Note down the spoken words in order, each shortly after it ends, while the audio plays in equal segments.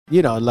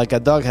you know, like a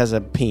dog has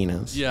a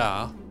penis.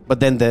 Yeah. But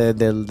then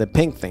the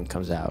pink thing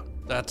comes out.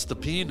 That's the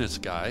penis,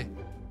 guy.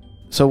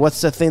 So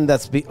what's the thing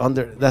that's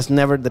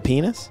never the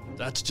penis?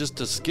 That's just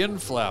a skin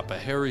flap, a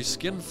hairy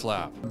skin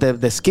flap.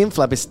 The skin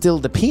flap is still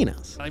the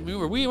penis. I mean,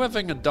 were we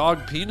having a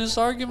dog penis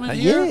argument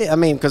here? Yeah, I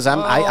mean, because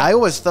I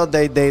always thought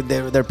their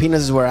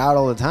penises were out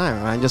all the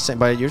time. I'm just saying,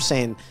 but you're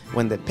saying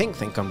when the pink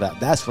thing comes out,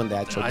 that's when the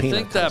actual penis I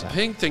think that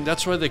pink thing,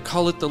 that's why they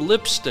call it the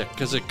lipstick,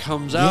 because it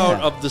comes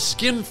out of the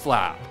skin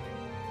flap.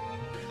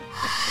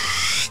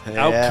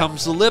 Out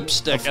comes the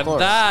lipstick,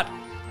 and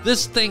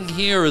this thing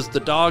here is the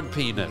dog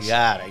penis.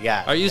 Got it.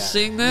 Are you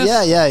seeing this?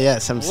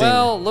 Yes, I'm seeing it.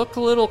 Well, look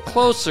a little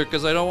closer,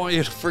 because I don't want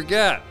you to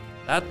forget.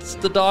 That's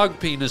the dog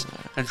penis,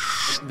 and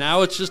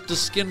now it's just a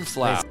skin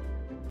flap.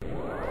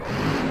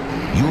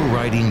 You're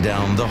riding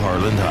down the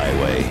Harland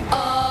Highway.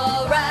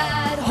 All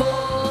right,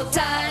 hold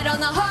tight on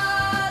the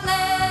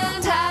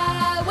Harland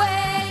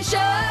Highway Show.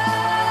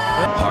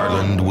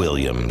 Harland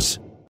Williams.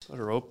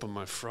 Better open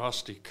my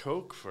Frosty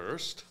Coke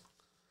first.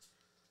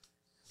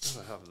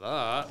 Gotta have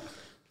that.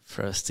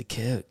 Frosty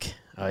Coke.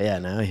 Oh yeah,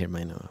 now I hear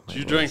my name. Do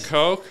you drink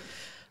Coke?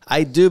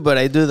 I do, but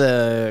I do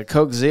the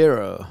Coke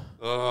Zero.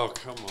 Oh,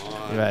 come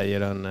on. Right, you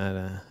don't.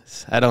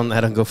 I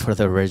don't go for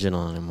the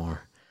original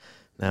anymore.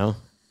 No.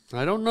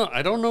 I don't know.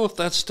 I don't know if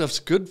that stuff's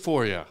good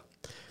for you.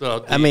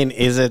 I mean,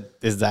 is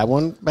that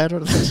one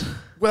better?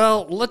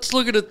 Well, let's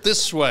look at it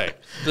this way.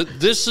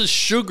 This is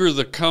sugar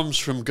that comes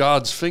from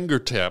God's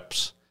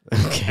fingertips.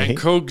 Okay. And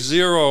Coke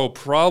Zero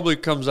probably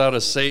comes out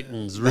of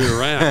Satan's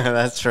rear end.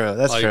 That's true.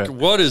 That's true.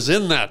 What is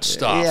in that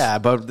stuff? Yeah,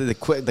 but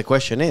the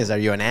question is, are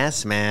you an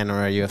ass man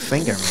or are you a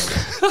finger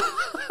man?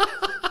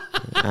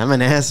 I'm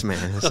an ass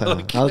man, so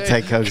okay. I'll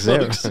take Coke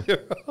Zero.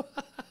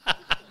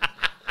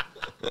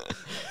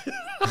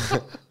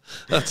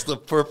 That's the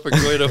perfect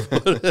way to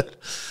put it.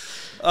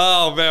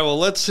 Oh, man. Well,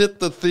 let's hit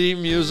the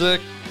theme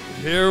music.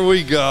 Here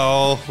we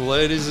go.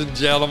 Ladies and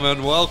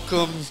gentlemen,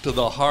 welcome to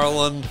the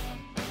Harland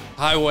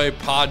Highway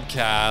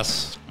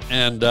Podcast.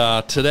 And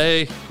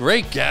today,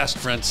 great guest,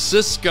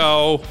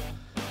 Francisco.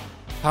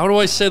 How do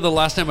I say the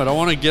last name? I don't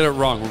want to get it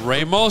wrong.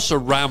 Ramos or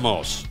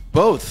Ramos?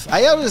 Both.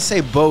 I always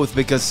say both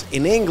because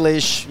in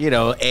English, you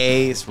know,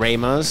 A is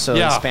Ramos, so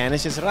in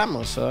Spanish is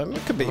Ramos. So I mean,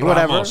 it could be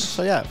whatever.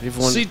 So yeah, if you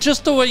want. See,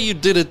 just the way you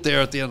did it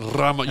there at the end,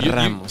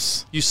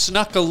 Ramos. You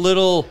snuck a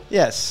little,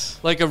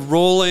 like a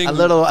rolling, a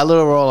little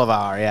roll of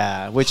R,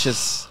 yeah. Which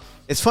is,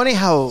 it's funny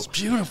how it's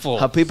beautiful.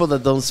 How people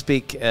that don't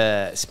speak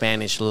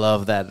Spanish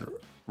love that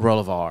roll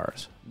of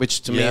R's.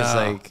 Which to me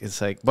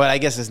is like, but I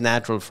guess it's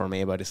natural for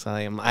me. But it's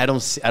like I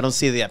don't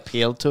see the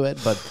appeal to it,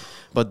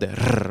 but the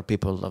rrr,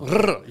 people love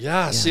it.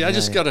 Yeah, see, I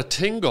just got a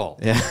tingle.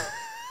 Yeah.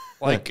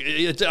 Like,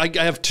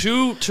 I have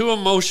two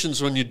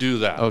emotions when you do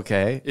that.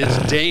 Okay.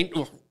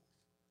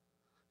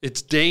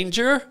 It's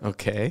danger.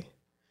 Okay.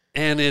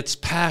 And it's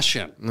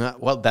passion.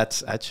 Well,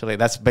 that's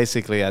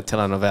basically a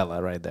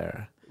telenovela right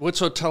there.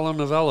 What's a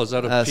telenovela? Is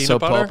that a peanut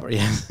soap butter? Opera.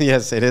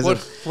 Yes, it is.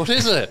 What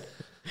is it?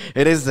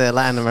 It is the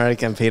Latin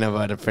American peanut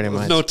butter, pretty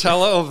much. No,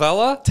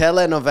 telenovela?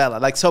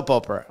 Telenovela, like soap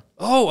opera.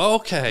 Oh,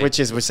 okay. Which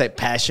is, we say,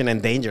 passion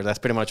and danger. That's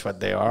pretty much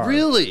what they are.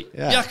 Really?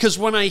 Yeah, because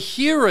when I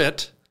hear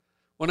the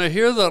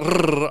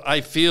rrr,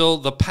 I feel,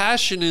 the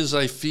passion is,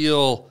 I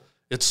feel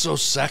it's so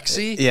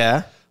sexy.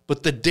 Yeah.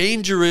 But the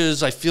danger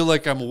is, I feel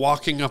like I'm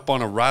walking up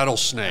on a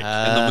rattlesnake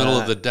in the middle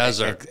of the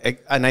desert.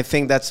 And I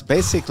think that's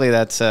basically,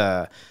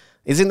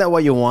 isn't that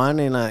what you want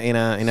in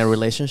a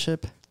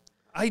relationship?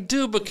 I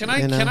do, but can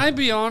I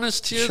be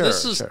honest here? Sure,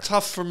 this is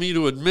tough for me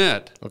to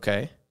admit.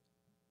 Okay.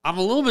 I'm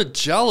a little bit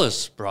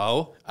jealous,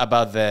 bro.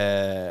 About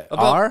the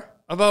R?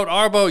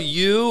 About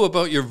you,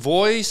 about your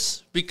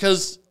voice,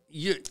 because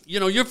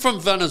you're from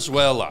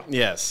Venezuela.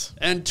 Yes.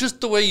 And just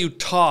the way you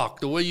talk,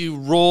 the way you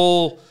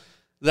roll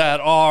that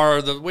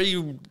R, the way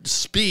you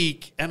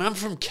speak, and I'm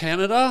from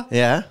Canada.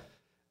 Yeah.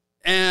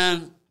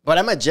 But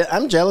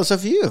I'm jealous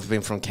of you of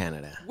being from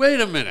Canada.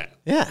 Wait a minute.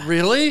 Yeah.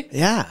 Really?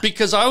 Yeah.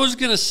 Because I was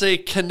going to say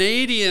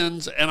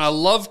Canadians, and I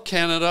love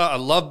Canada. I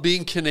love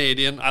being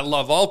Canadian. I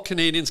love all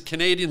Canadians.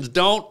 Canadians,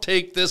 don't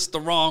take this the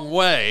wrong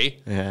way.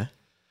 Yeah.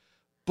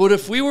 But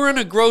if we were in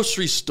a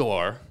grocery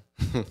store,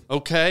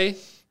 okay,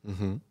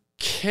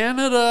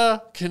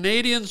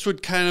 Canadians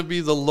would kind of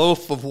be the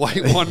loaf of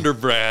white Wonder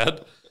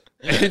Bread.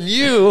 And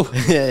you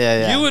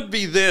would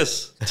be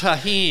this,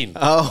 tahine.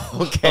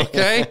 Oh, okay.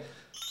 Okay?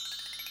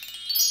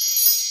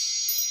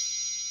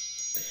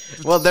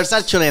 Well, there's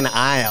actually an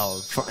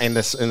aisle in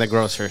the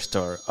grocery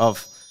store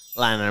of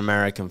Latin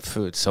American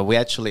food. So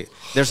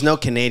there's no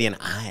Canadian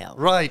aisle.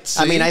 Right.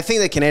 See? I mean, I think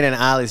the Canadian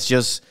aisle is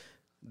just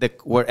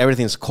where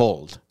everything's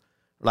cold.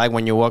 Like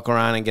when you walk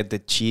around and get the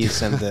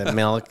cheese and the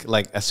milk,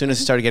 like as soon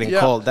as it started getting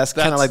cold, that's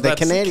kind of like the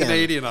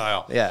Canadian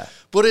aisle. Yeah.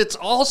 But it's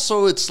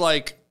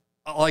like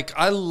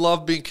I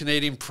love being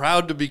Canadian,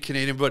 proud to be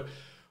Canadian, but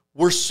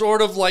we're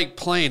sort of like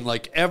plain.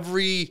 Like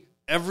every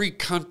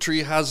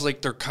country has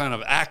like their kind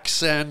of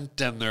accent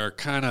and their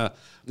kind of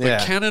But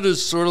Yeah.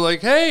 Canada's sort of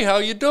like, hey, how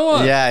you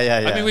doing?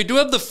 Yeah. I mean, we do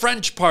have the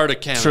French part of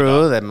Canada.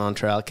 True, that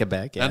Montreal,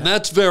 Quebec, yeah. And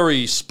that's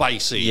very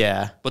spicy.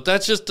 Yeah. But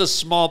that's just a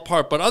small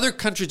part. But other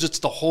countries, it's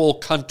the whole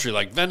country.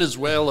 Like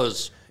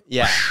Venezuela's.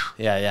 Yeah.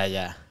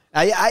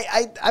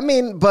 I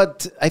mean,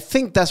 but I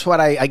think that's what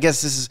I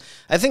guess this is.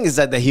 I think is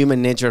that the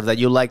human nature of that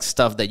you like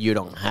stuff that you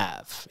don't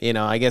have. You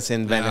know, I guess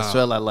in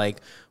Venezuela, like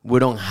we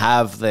don't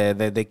have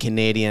the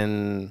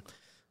Canadian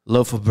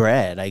loaf of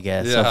bread. I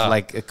guess Yeah. of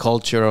like a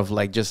culture of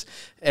like just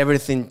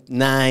everything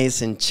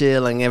nice and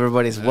chill and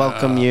everybody's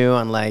welcome you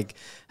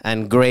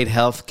and great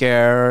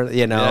healthcare.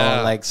 You know,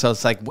 Yeah. like so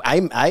it's like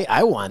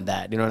I want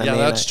that. You know what I Yeah,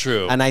 mean? that's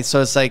true. And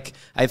so it's like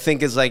I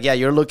think it's like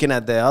you're looking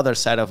at the other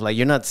side of like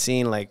you're not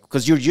seeing like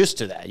because you're used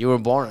to that, you were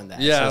born in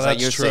that. Yeah, so it's like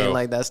that's you're true. saying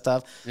like that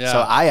stuff. Yeah. So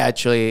I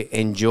actually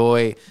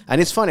enjoy,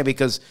 and it's funny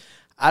because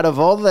out of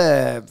all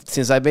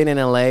since I've been in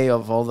LA,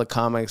 of all the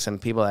comics and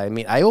people I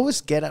meet, I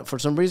always get for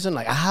some reason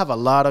like I have a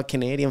lot of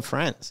Canadian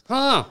friends.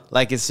 Huh.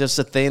 Like it's just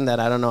a thing that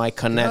I don't know. I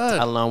connect Good.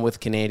 along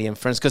with Canadian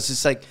friends because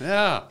it's like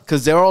Yeah.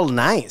 because they're all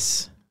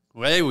nice.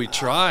 Hey, we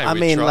try. I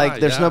mean, like,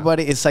 there's yeah.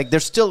 nobody. It's like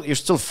you're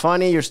still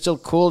funny, you're still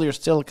cool, you're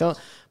still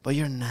but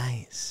you're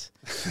nice.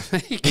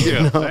 Thank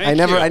you. I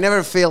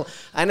never feel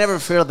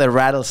the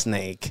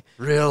rattlesnake,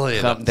 Really?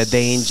 the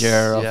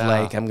danger of Yeah.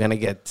 like I'm gonna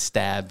get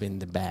stabbed in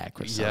the back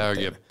or something. Yeah, or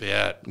get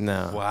bit.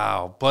 No.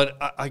 Wow. But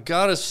I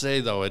gotta say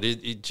though,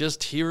 it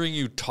just hearing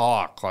you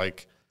talk,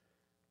 like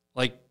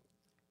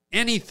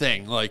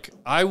anything, like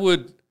I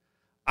would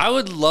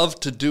love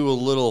to do a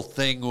little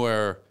thing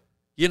where,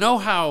 you know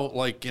how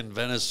like in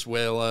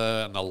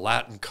Venezuela and the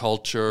Latin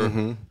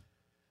culture,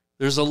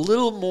 there's a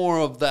little more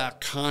of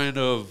that kind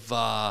of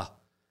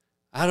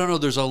I don't know,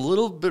 there's a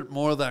little bit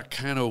more of that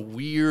kind of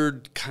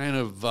weird kind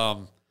of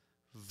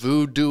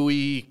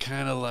voodoo-y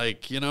kind of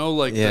like, you know,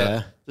 like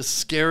the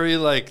scary,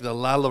 like the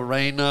La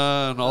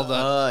Lorena and all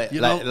that. You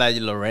know? La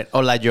Lorena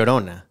or La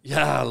Llorona.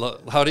 Yeah,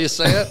 how do you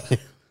say it?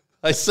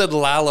 I said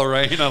La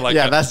Lorena. Like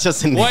That's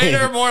just a name.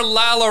 Waiter, more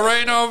La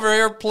Lorena over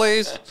here,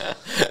 please.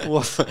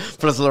 Well,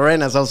 plus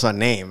Lorena is also a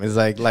name. It's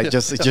like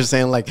just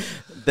saying like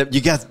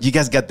you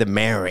guys got the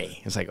Mary.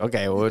 It's like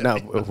okay, well, no,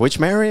 which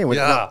Mary?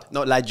 Yeah.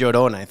 No, La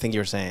Llorona. I think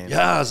you're saying.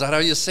 Yeah, is that how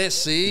you say it?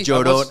 See?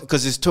 Llorona,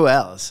 because it's two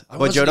L's. But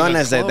wasn't Llorona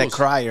even is the close.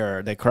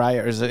 crier. The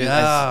crier is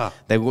Yeah.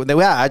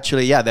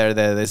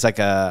 It's like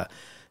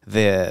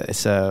it's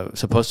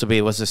supposed to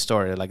be. What's the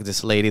story? Like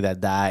this lady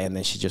that died and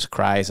then she just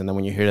cries, and then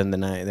when you hear it in the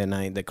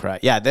night they cry.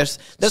 Yeah, there's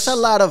a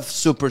lot of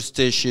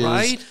superstitions.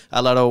 Right?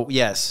 A lot of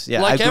I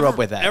Like grew up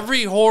with that.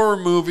 Every horror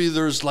movie,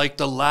 there's like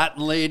the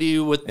Latin lady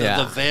with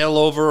the veil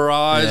over her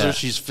eyes, Yeah. or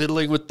she's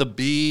fiddling with the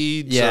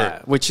beads. Yeah,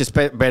 or- which is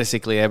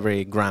basically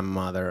every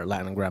grandmother,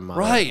 Latin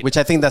grandmother. Right. Which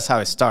I think that's how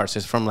it starts.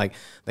 It's from like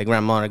the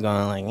grandmother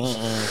going like.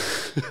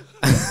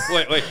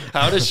 Wait,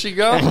 how does she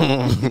go?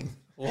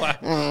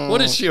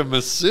 What is she, a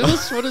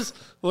masseuse?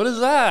 What is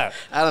that?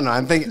 I don't know.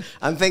 I'm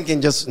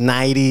thinking just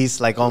 90s,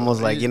 like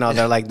almost like,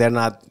 they're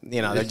not,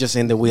 they're just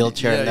in the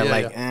wheelchair and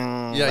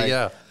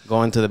they're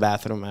going to the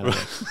bathroom. I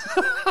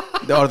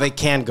don't know. Or they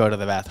can't go to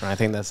the bathroom. I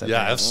think that's it.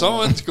 Yeah, if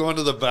someone's going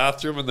to the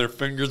bathroom and their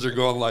fingers are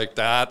going like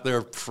that,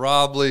 they're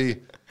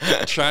probably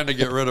trying to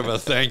get rid of a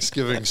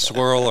Thanksgiving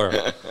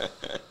swirler.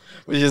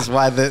 Which is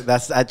why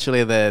that's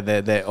actually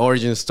the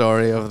origin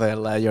story of the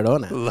La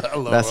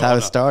Llorona. That's how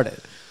it started.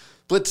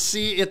 But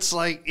see, it's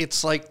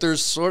like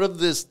there's sort of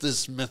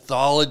this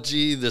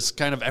mythology, this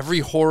kind of every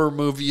horror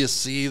movie you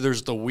see,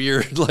 there's the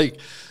weird like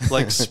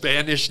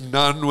Spanish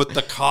nun with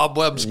the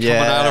cobwebs coming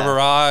out of her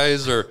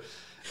eyes,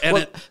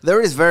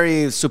 there is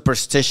very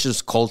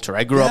superstitious culture.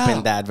 I grew up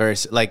in that very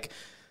like.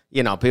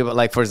 People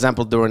like, for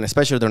example,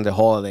 especially during the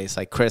holidays,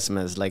 like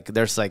Christmas, like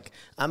there's like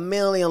a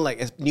million,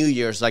 like New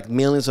Year's, like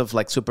millions of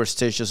like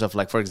superstitious of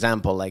like, for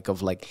example, like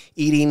of like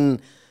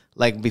eating,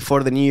 like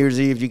before the New Year's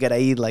Eve, you gotta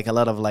eat like a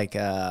lot of like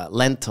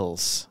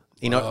lentils,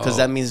 because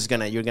that means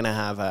you're gonna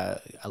have a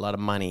lot of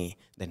money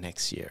the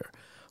next year,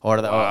 or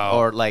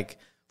like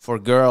for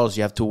girls,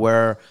 you have to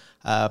wear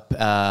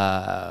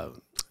a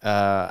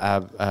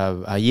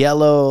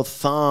yellow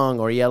thong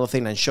or yellow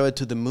thing and show it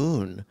to the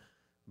moon,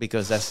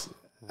 because that's.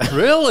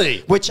 Really?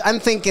 Which I'm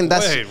thinking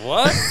that's... Wait,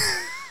 what?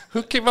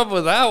 Who came up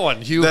with that one?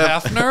 Hugh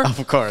Hefner?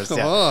 Of course, Come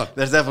yeah. on.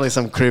 There's definitely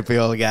some creepy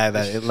old guy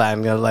that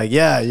like,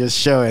 just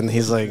show it. And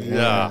he's like,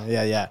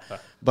 yeah.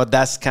 But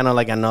that's kind of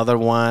like another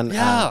one.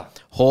 Yeah.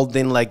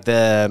 Holding like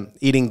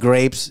eating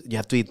grapes. You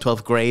have to eat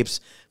 12 grapes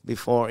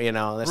before, there's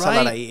a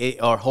lot of...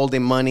 Or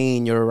holding money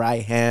in your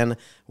right hand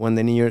when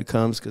the New Year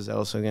comes, because they're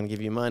also going to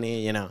give you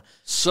money,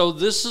 So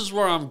this is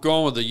where I'm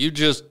going with it. You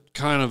just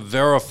kind of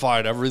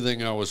verified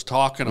everything I was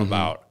talking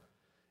about.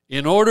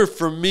 In order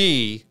for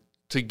me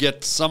to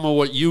get some of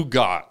what you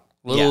got,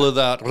 a little of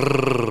that,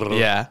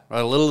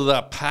 a little of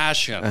that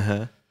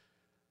passion,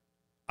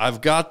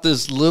 I've got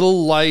this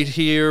little light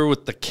here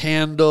with the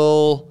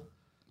candle.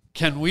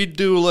 Can we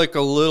do like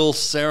a little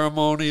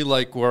ceremony,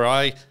 like where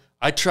I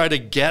try to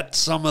get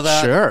some of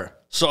that? Sure.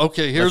 So,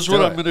 okay, here's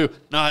what I'm going to do.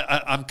 Now,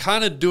 I'm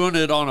kind of doing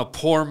it on a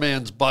poor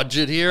man's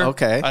budget here.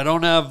 Okay. I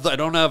don't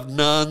have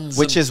nuns.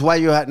 Which is why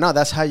you have no.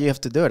 That's how you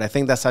have to do it. I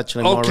think that's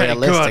actually more Okay,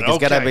 realistic. good, It's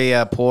gotta okay. be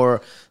a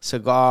poor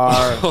cigar.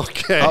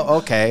 Okay. Oh,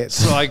 okay.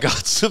 So I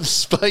got some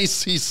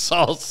spicy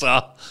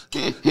salsa.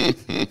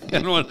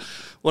 And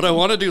what I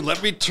want to do,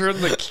 let me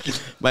turn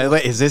the... By the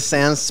way, is this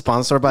seance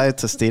sponsored by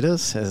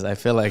Tostitos? I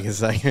feel like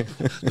it's like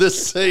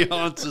This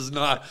seance is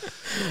not.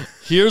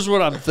 Here's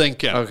what I'm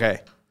thinking. okay.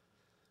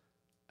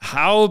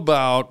 How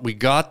about we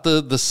got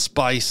the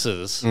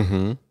spices?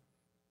 Mm-hmm.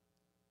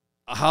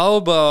 How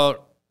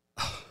about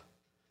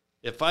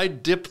if I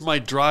dip my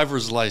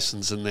driver's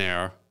license in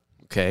there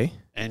Okay.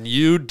 and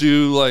you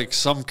do like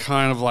some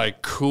kind of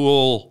like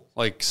cool,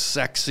 like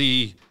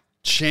sexy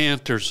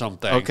chant or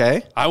something?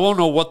 Okay. I won't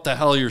know what the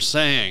hell you're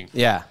saying,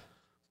 Yeah.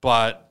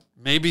 but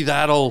maybe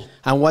that'll...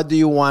 And what do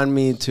you want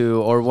me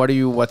to, or what do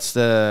you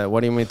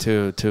mean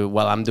to?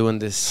 Well, I'm doing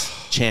this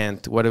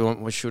chant. What do you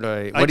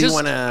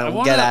want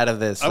to get out of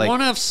this? I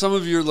want to have some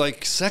of your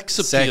like sex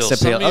appeal,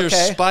 Sex some appeal. of your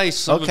Okay. spice,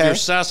 some of Okay. your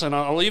sass, and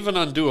I'll even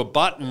undo a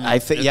button. I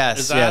think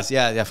Is that-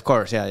 yeah, of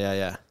course,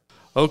 yeah.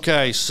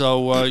 Okay,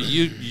 so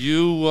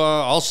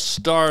I'll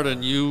start,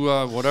 and you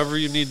whatever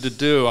you need to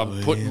do.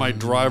 I'm putting my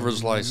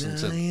driver's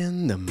license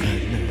in.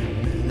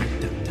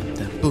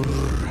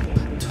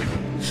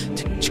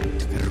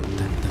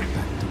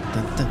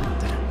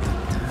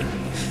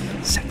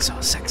 Sexo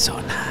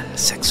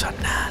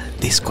anal,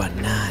 disco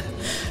anal,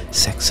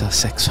 sexo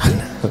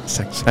anal,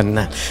 sexo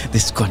anal,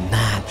 disco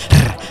anal,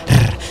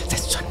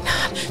 sexo anal,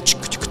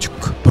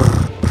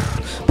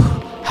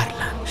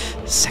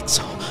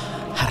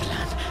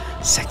 Harlan,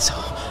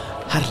 sexo,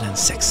 Harlan,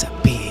 sex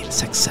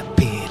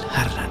appeal,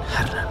 Harlan,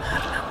 William.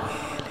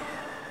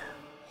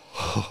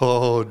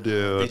 Oh,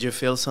 dude. Did you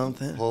feel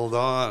something? Hold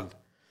on.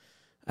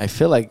 I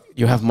feel like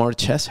you have more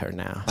chest hair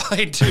now.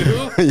 I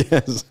do?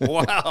 Yes.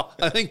 Wow.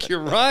 I think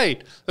you're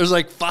right. There's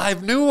like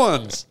 5 new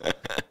ones.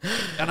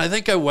 And I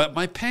think I wet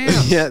my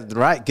pants. Yeah,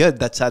 right. Good.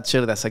 That's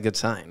a good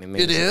sign.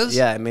 It is?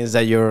 Yeah, it means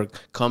that you're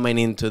coming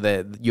into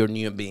your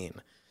new being.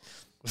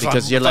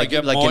 Because you're if I like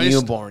get a moist?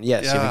 newborn.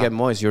 Yes, if Yeah. you get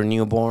moist, you're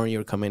newborn.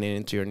 You're coming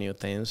into your new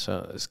thing,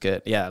 so it's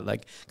good. Yeah,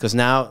 like because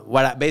now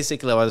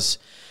basically was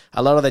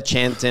a lot of the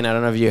chanting. I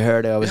don't know if you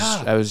heard it.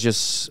 I was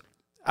just.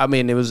 I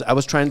mean, I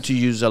was trying to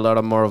use a lot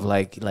of more of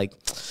like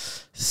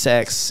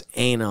sex,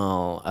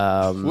 anal,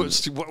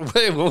 Wait,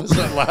 what was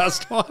that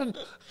last one?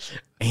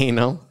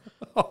 anal.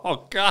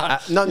 Oh,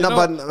 God.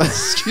 But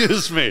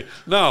Excuse me.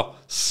 No,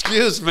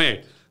 excuse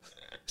me.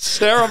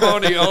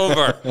 Ceremony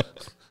over.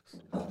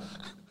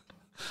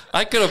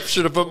 I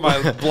should have put my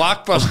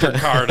Blockbuster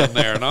card in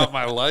there, not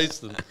my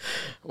license.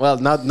 well,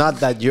 not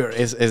that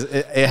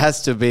it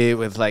has to be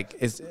with like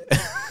it's.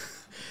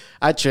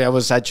 Actually, I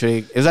was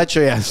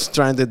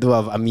trying to do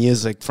a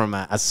music from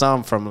a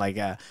song from like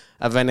a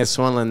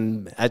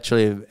Venezuelan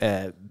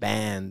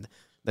band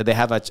that they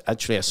have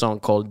actually a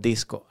song called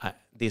Disco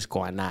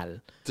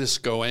Anal.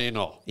 Disco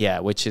anal. Yeah,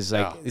 which is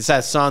like it's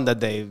a song that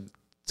they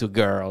to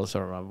girls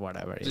or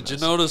whatever. Did you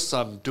notice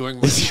I'm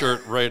doing my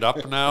shirt right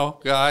up now,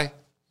 guy?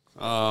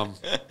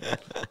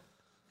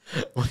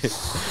 Wait,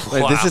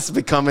 this is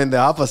becoming the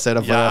opposite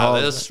of the whole.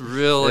 This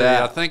really.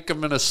 Yeah. I think I'm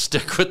gonna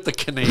stick with the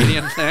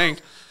Canadian thing.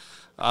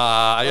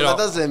 That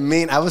doesn't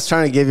mean I was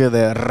trying to give you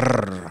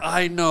the.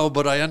 I know,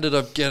 but I ended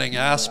up getting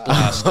ass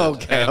blasted.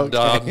 Okay.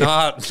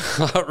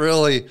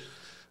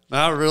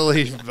 Not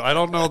really. I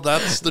don't know.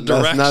 That's the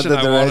direction That's not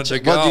the I wanted to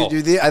direction. go. What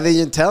did you? I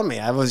didn't tell me.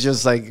 I was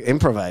just like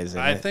improvising.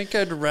 I think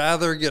I'd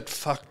rather get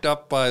fucked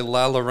up by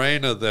La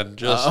Lorena than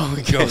just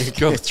okay.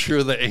 go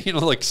through the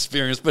anal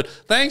experience. But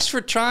thanks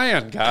for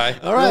trying, guy.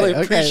 All right. Really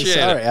Okay. appreciate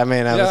Sorry. it. I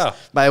mean, Yeah.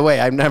 by the way,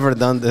 I've never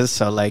done this,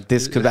 so like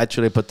this could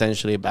actually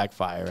potentially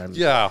backfire. And,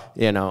 Yeah.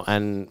 You know,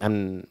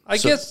 and I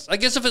guess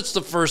if it's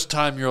the first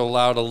time, you're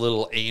allowed a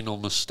little anal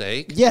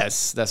mistake.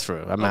 yes, that's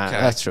true.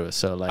 That's true.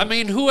 So like, I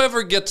mean,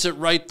 whoever gets it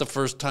right the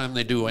first time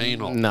they do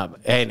anal. no,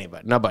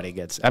 nobody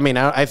gets. I mean,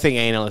 I think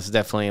anal is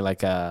definitely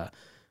like a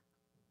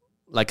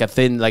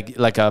thing, like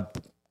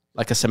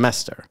a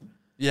semester.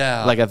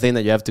 Yeah. Like a thing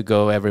that you have to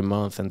go every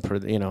month and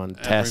and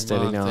test it,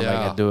 month,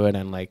 yeah. like do it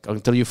and like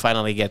until you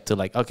finally get to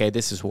like, okay,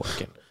 this is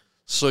working.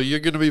 So you're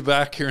going to be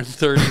back here in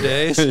 30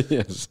 days?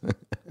 Yes.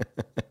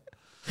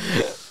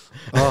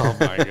 Oh,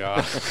 my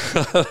God.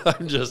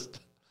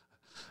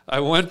 I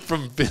went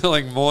from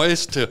feeling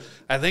moist to,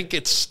 I think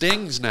it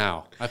stings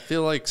now. I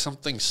feel like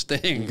something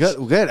stings.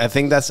 Good. I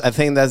think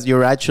that's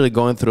you're actually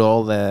going through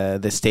all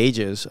the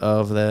stages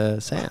of the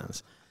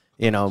seance.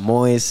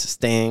 Moist,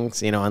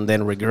 stings, and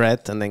then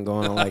regret, and then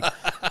going on like,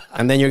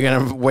 and then you're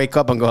gonna wake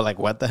up and go like,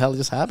 what the hell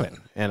just happened?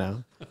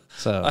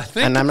 So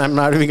and I'm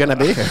not even gonna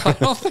be here. I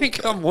don't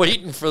think I'm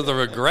waiting for the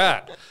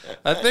regret.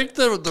 I think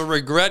the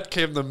regret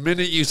came the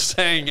minute you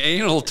sang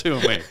anal to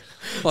me.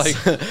 Like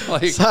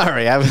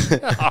Sorry,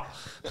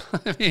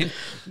 I mean,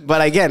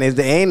 But again, it's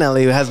the anal.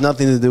 It has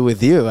nothing to do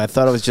with you. I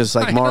thought it was just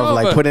like I more know, of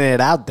like but- putting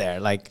it out there.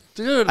 Like,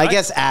 dude, I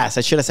guess ass.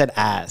 I should have said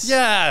ass.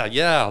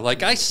 yeah.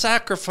 Like, I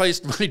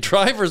sacrificed my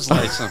driver's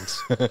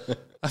license.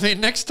 I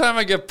mean, next time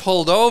I get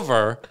pulled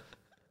over,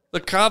 the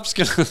cop's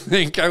going to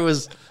think I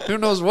was, who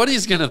knows what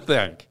he's going to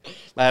think.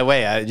 By the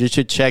way, you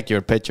should check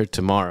your picture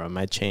tomorrow. It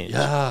might change.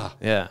 Yeah.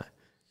 Yeah.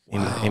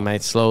 It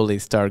might slowly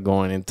start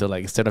going into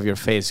like, instead of your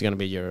face, it's going to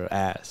be your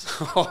ass.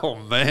 Oh,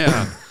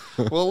 man.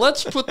 Well,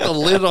 let's put the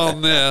lid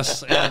on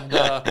this and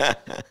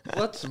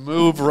let's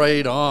move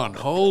right on.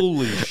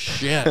 Holy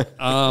shit.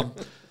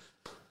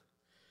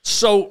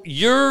 So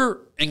you're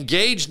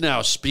engaged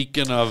now,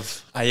 speaking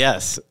of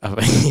Yes.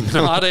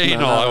 not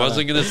anal. I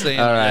wasn't going to say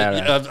All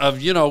right.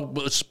 of you know,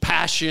 it's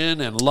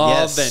passion and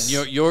love, Yes.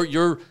 and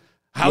you're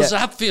how's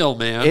that feel,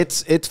 man?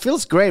 It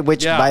feels great,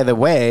 which Yeah. by the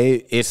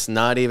way, it's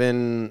not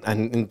even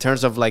and in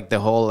terms of like the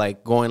whole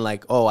like going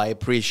like, oh, I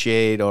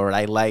appreciate or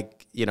I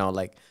like, you know,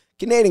 like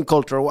Canadian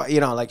culture, you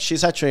know, like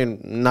she's actually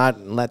not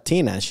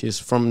Latina. She's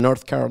from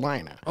North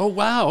Carolina. Oh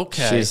wow,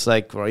 okay. She's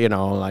like, you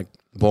know, like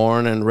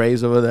born and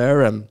raised over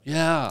there, and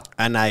yeah.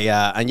 and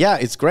yeah,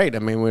 it's great. I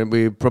mean,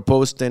 we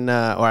proposed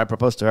or I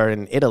proposed to her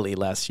in Italy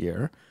last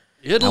year.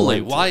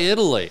 Italy. went Why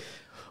Italy?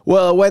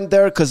 Well, I went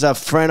there because a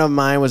friend of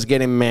mine was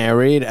getting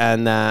married,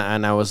 and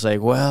I was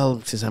like,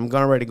 well, since I'm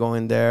already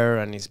going there,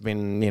 and it's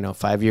been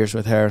 5 years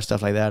with her,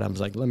 stuff like that. I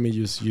was like, let me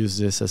just use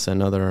this as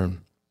another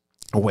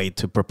way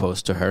to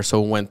propose to her.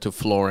 So we went to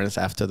Florence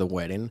after the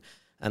wedding,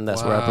 and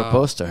that's where I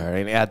proposed to her.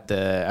 And I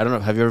don't know,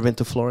 have you ever been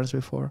to Florence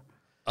before?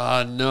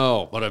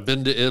 No, but I've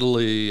been to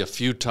Italy a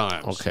few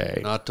times.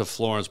 Okay. Not to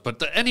Florence,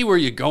 but anywhere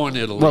you go in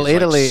Italy. Well, is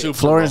Italy, like super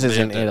Florence is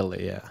in romantic.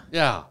 Italy, yeah.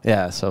 Yeah.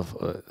 Yeah,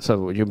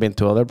 so you've been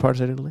to other parts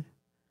of Italy?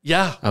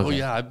 Yeah. Oh, Okay.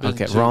 yeah. I've been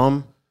to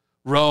Rome?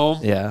 Rome.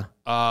 Yeah.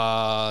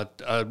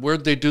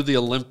 Where'd they do the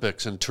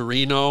Olympics? In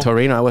Torino?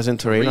 Torino, I was in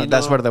Torino. Torino.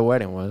 That's where the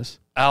wedding was.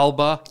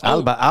 Alba.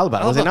 Alba.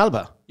 I was in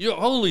Alba.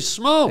 Holy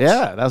smokes.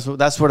 Yeah,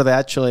 that's where the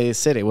actually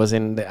city was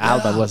in. The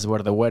Alba was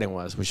where the wedding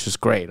was, which was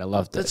great. I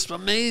loved it. That's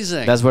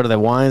amazing. That's where the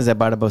wines, the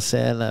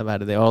Barbosella,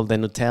 all the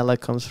Nutella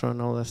comes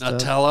from, all that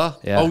stuff. Nutella?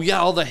 Yeah. Oh, yeah.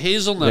 All the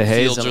hazelnut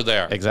fields are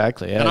there.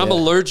 Exactly. Yeah, And I'm yeah.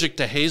 allergic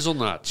to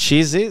hazelnuts.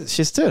 She's too.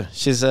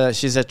 She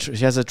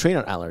has a tree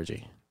nut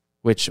allergy,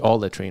 which all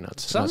the tree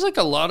nuts. Sounds like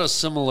a lot of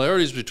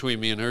similarities between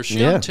me and her. Is she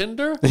Yeah. on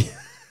Tinder?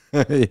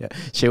 Yeah,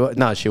 she was.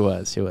 No, she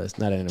was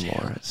not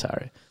anymore.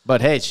 Sorry, but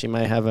hey, she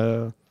might have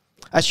a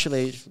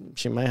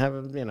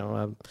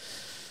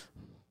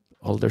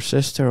older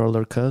sister,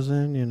 older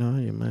cousin. You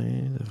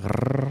might.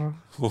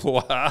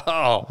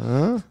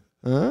 Wow.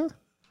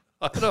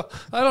 I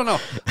don't know.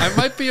 I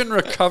might be in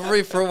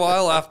recovery for a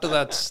while after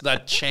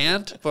that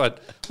chant, but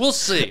we'll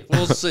see.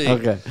 We'll see.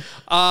 Okay.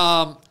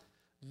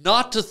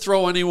 Not to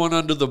throw anyone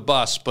under the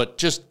bus, but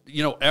just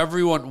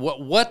everyone.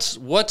 What's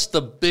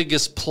the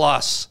biggest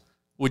plus?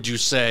 Would you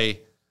say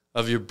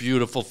of your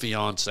beautiful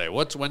fiance?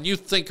 When you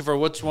think of her?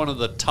 What's one of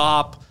the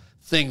top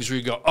things where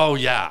you go, oh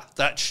yeah,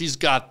 that she's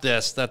got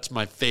this. That's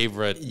my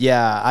favorite.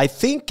 Yeah, I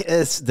think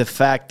it's the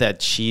fact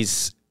that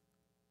she's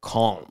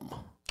calm.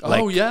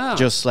 Oh, yeah.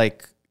 Just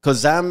like,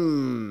 because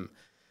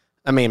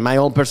my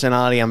own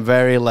personality, I'm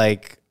very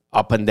like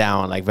up and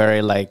down, like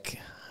very like,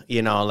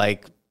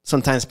 like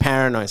sometimes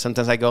paranoid.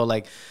 Sometimes I go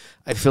like,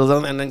 I feel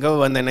them and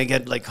then I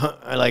get like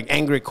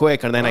angry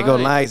quick and then I go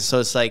light.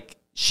 So it's like,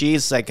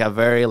 she's like a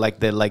very like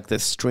the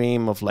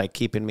stream of like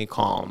keeping me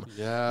calm.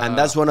 Yeah. And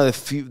that's one of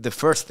the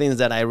first things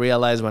that I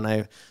realized when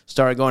I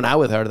started going out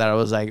with her, that I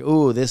was like,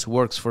 ooh, this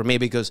works for me.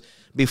 Because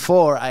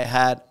before I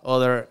had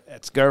other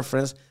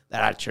ex-girlfriends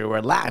that actually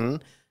were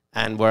Latin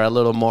and were a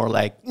little more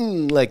like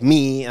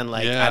me and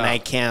like, and I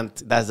can't,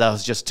 that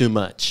was just too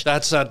much.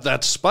 That's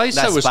that spice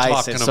That's I was spice.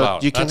 talking So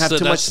about. you can That's have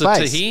too much the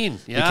spice. tahine.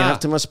 Yeah. You can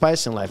have too much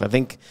spice in life. I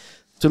think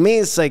to me,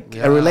 it's like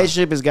a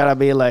relationship has got to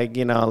be like,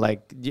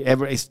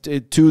 it's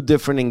two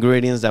different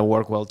ingredients that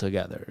work well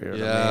together. You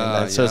know what I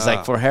mean? So it's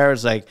like for her,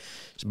 it's like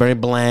it's very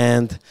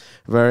bland,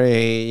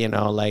 very,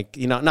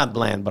 not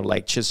bland, but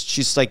like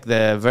she's like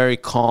the very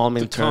calm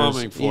in terms.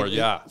 Calming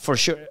for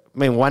sure. I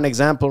mean, one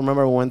example,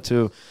 remember we went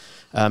to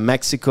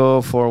Mexico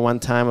for one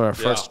time, our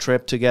first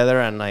trip together.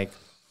 And like,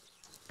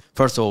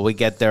 first of all, we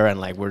get there and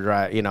like we're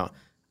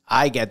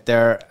I get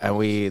there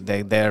and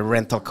their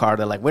rental car,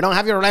 they're like, we don't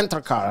have your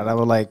rental car. And I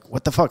was like,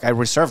 what the fuck? I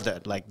reserved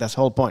it. Like, that's the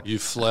whole point. You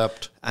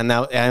flipped. And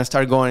now I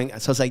started going.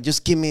 So it's like,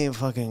 just give me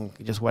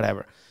just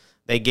whatever.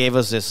 They gave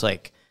us this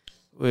like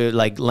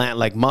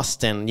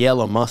Mustang,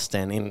 yellow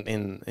Mustang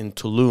in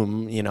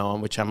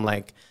Tulum, which I'm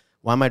like,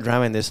 why am I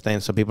driving this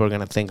thing? So people are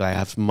going to think I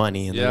have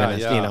money. And they're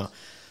gonna,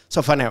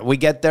 So funny. We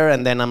get there,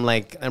 and then I'm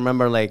like, I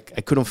remember like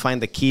I couldn't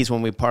find the keys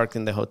when we parked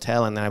in the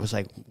hotel, and then I was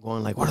like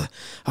going like, all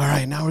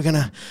right, now we're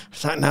gonna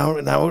start now.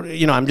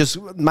 I'm just,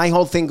 my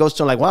whole thing goes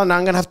to like, well, now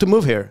I'm gonna have to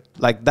move here.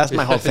 Like that's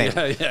my whole thing.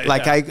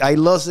 I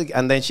lost it,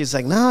 and then she's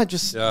like, no,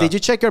 did you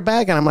check your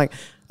bag? And I'm like,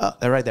 oh,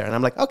 they're right there, and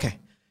I'm like, okay.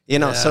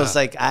 So it's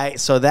like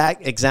so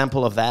that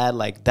example of that,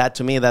 like that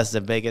to me, that's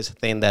the biggest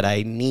thing that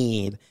I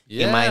need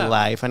in my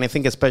life, and I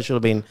think especially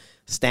being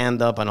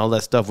stand up and all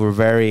that stuff, we're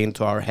very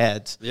into our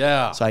heads.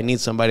 Yeah. So I need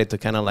somebody to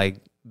kind of like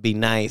be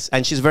nice.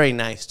 And she's very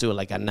nice too,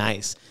 like a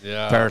nice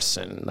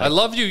person. Like, I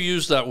love you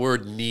use that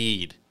word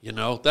need. You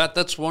know,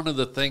 that's one of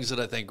the things that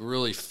I think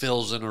really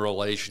fills in a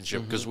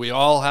relationship, because we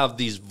all have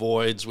these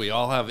voids. We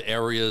all have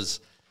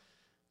areas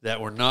that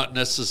we're not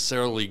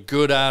necessarily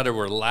good at or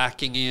we're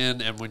lacking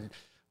in. And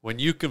when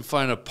you can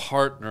find a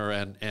partner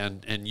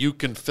and you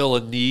can fill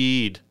a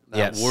need,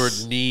 that word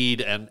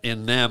need, and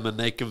in them, and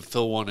they can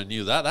fill one in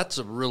you, that's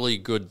a really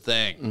good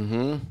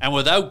thing. And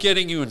without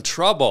getting you in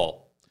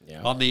trouble,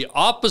 on the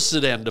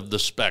opposite end of the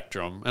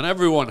spectrum, and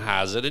everyone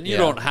has it, and you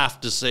don't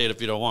have to say it if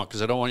you don't want,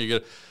 because I don't want you to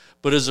get...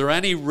 But is there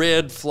any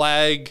red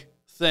flag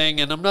thing?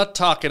 And I'm not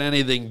talking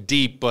anything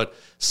deep, but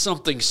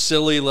something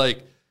silly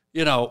like,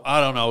 you know,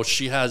 I don't know,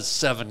 she has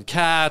 7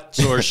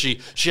 cats, or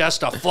she has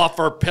to fluff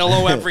her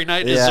pillow every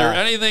night. Is there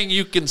anything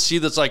you can see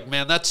that's like,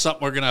 man, that's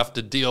something we're going to have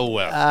to deal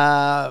with?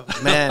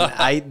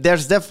 Man, there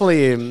was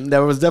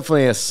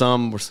definitely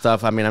some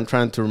stuff. I mean, I'm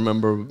trying to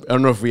remember. I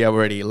don't know if we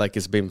already, like,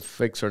 it's been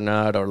fixed or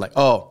not, or like,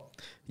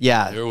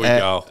 Here we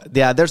go.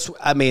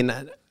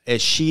 Yeah,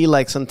 she,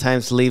 like,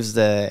 sometimes leaves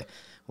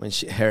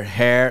her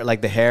hair,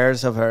 like the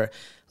hairs of her,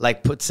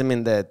 like puts them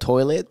in the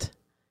toilet,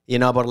 you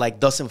know, but like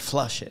doesn't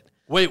flush it.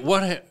 Wait,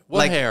 what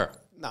hair?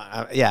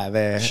 No,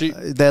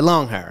 the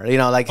long hair, you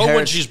know, like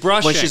when she's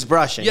brushing. When she's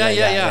brushing.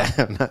 Yeah.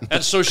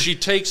 And so she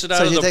takes it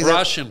out of the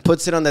brush and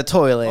puts it on the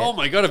toilet. Oh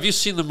my God, have you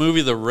seen the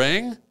movie The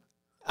Ring?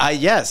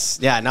 Yes.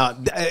 Yeah, no,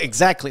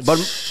 exactly. But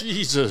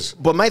Jesus.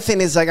 But my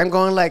thing is, like, I'm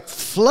going like,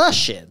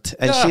 flush it.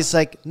 And she's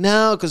like,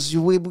 no, because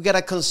we got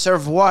to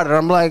conserve water.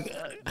 I'm like,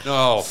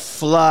 no.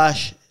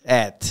 Flush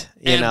it.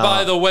 And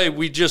by the way,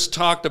 we just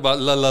talked about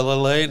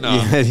Lena,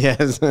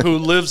 who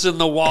lives in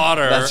the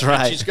water. That's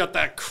right. And she's got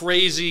that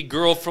crazy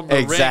girl from the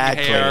Ring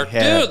hair.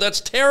 Dude,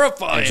 that's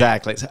terrifying.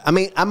 Exactly. I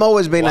mean, I'm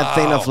always been a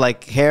thing of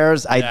like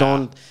hairs.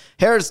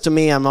 Hairs to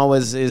me,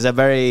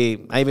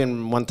 I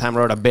even one time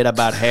wrote a bit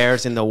about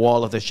hairs in the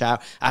wall of the shower.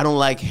 I don't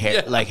like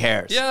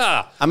hairs.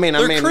 Yeah. I mean,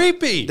 they're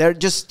creepy. They're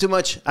just too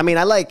much. I mean,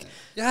 I like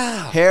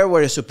hair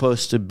where it's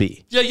supposed to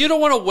be. Yeah, you don't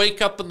want to wake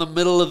up in the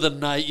middle of the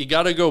night. You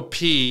got to go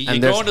pee.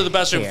 You go into the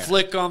bathroom,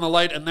 flick on the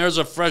light, and there's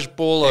a fresh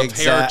bowl of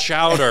hair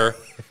chowder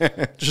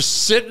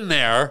just sitting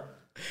there.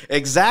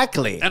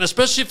 Exactly. And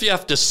especially if you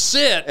have to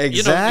sit. Exactly.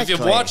 You know, if you've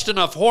watched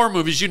enough horror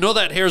movies, you know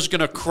that hair's going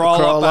to crawl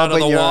up out of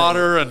the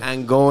water.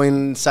 And go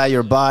inside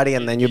your body,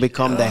 and then you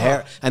become the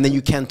hair. And then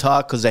you can't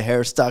talk because the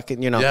hair's stuck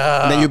in, you know.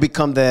 Yeah. And then you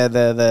become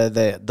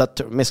the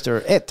Dr.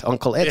 Mr. It,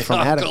 Uncle It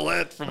from Adam. Uncle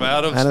It from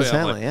Adam's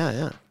family.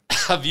 Yeah.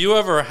 Have you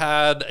ever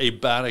had a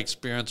bad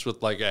experience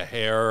with like a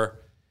hair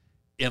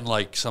in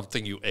like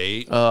something you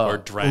ate or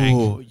drank?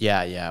 Ooh,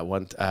 yeah.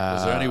 Is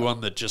there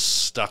anyone that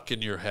just stuck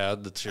in your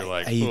head that you're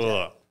like,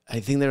 ugh? I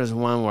think there was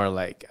one where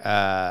like,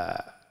 where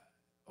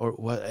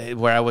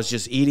I was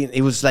just eating.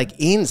 It was like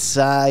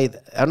inside.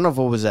 I don't know if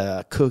it was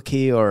a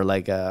cookie or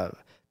like a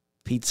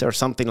pizza or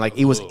something. Like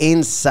it was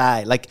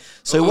inside. Like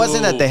so, it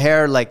wasn't that the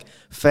hair like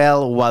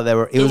fell while they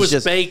were. It was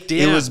just baked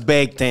in. It was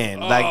baked in.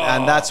 Like,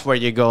 and that's where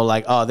you go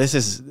like, oh, this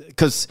is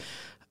because.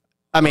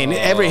 I mean,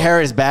 every hair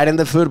is bad in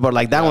the food, but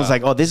like that one's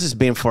like, oh, this has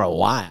been for a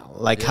while.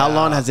 Like, how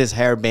long has this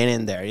hair been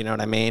in there? You know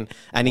what I mean?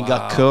 And it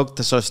got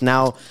cooked, so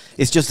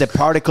it's just the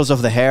particles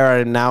of the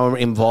hair are now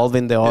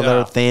involving the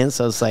other things.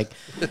 So it's like,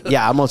 I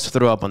almost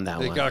threw up on that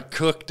one. It got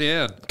cooked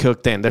in.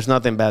 Cooked in. There's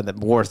nothing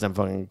worse than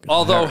fucking.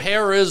 Although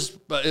hair is,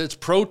 it's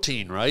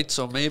protein, right?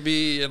 So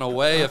maybe in a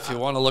way, if you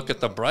want to look at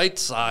the bright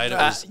side, it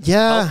was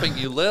helping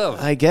you live.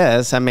 I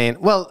guess. I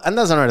mean, well, and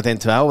that's another thing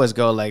too. I always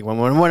go like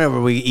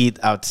whenever we eat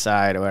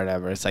outside or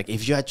whatever, it's like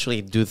if you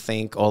actually do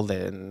think all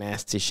the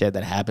nasty shit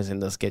that happens in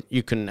those kids,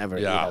 you can never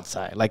eat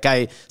outside. Like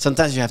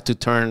sometimes you have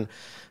to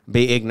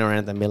be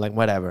ignorant and be like,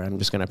 whatever. I'm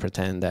just gonna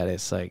pretend that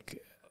it's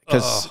like,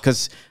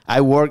 because I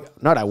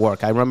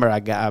remember I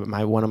got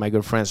one of my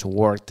good friends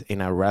worked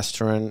in a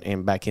restaurant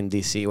back in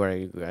DC where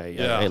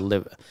I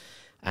live,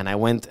 and I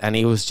went and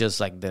he was just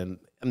like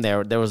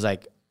there was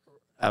like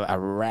a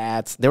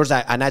rat. There was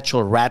an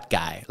actual rat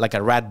guy, like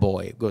a rat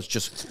boy. It was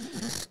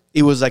just.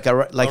 It was like a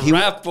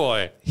rat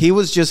boy. He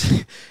was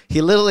just,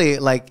 he literally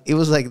like, it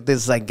was like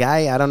this like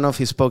guy, I don't know if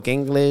he spoke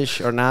English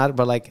or not,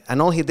 but like,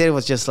 and all he did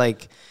was just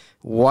like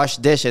wash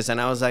dishes. And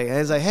I was like,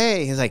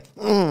 hey, he's like,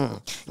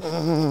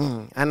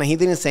 and he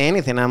didn't say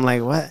anything. I'm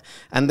like, what?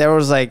 And there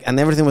was like, and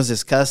everything was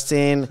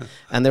disgusting.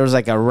 And there was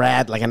like a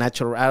rat, like a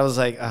natural rat. I was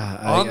like,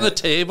 on the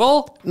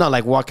table? No,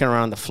 like walking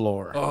around the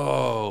floor.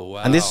 Oh,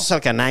 wow. And this is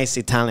like a nice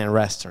Italian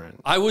restaurant.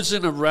 I was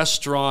in a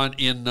restaurant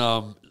in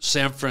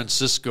San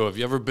Francisco. Have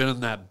you ever been in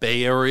that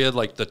Bay Area,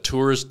 like the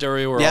tourist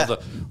area where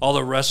all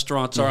the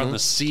restaurants are and the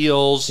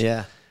seals?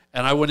 Yeah.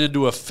 And I went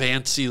into a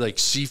fancy like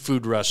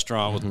seafood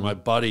restaurant with my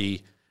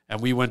buddy,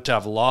 and we went to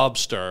have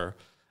lobster,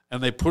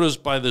 and they put us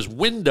by this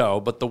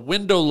window, but the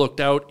window looked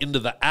out into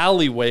the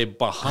alleyway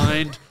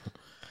behind.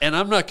 And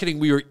I'm not kidding.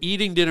 We were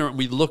eating dinner, and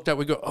we looked out.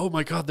 We go, oh,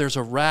 my God, there's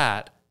a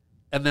rat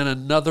and then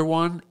another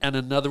one, and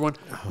another one.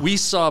 We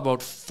saw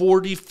about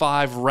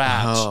 45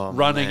 rats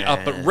running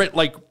up,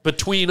 like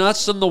between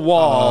us and the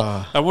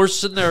wall, and we're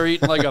sitting there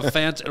eating like a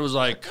fancy. It was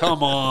like,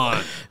 come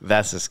on.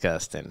 That's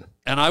disgusting.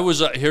 And I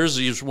was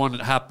here's one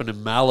that happened in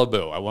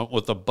Malibu. I went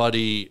with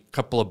a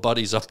couple of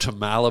buddies up to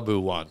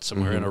Malibu once,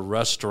 and we were in a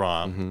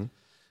restaurant,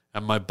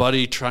 and my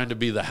buddy, trying to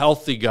be the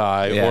healthy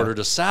guy, ordered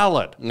a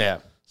salad. Yeah.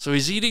 So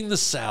he's eating the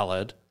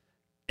salad,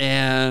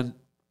 and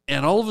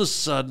all of a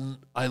sudden,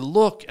 I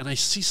look and I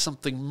see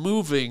something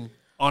moving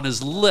on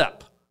his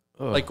lip,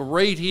 like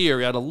right here.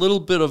 He had a little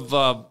bit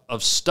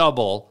of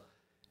stubble,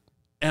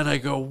 and I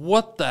go,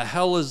 "What the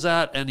hell is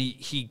that?" And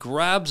he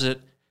grabs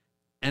it,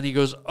 and he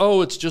goes,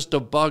 "Oh, it's just a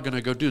bug." And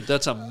I go, "Dude,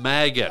 that's a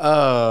maggot."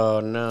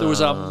 Oh no! There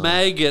was a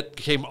maggot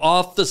came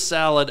off the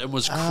salad and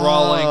was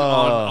crawling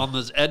on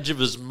the edge of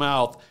his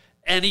mouth,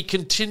 and he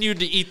continued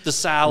to eat the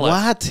salad.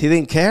 What? He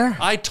didn't care?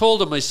 I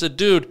told him, I said,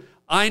 "Dude,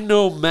 I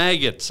know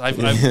maggots. I've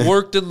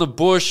worked in the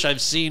bush. I've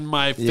seen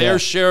my fair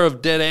share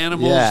of dead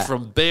animals,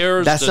 from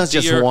bears That's to not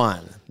deer." just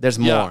one. There's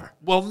more.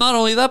 Well, not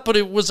only that, but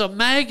it was a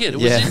maggot.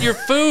 It was in your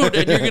food,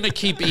 and you're going to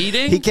keep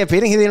eating? He kept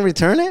eating? He didn't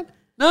return it?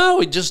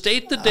 No, he just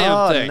ate the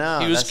damn thing.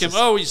 No, he's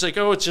like,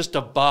 "Oh, it's just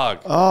a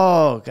bug."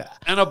 Oh, God.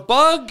 And a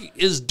bug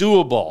is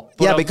doable.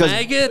 But because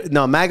maggot?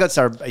 No, maggots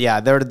are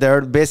they're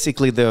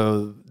basically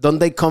don't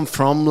they come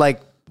from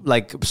like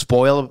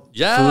spoiled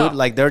food?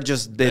 Like they're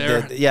just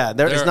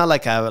it's not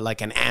like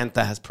an ant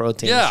that has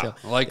protein. Yeah,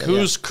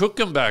 who's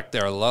cooking back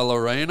there? La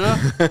Lorena?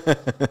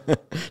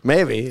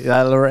 Maybe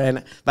La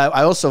Lorena. But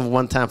I also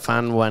one time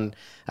found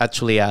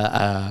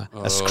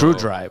a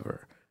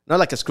screwdriver. Not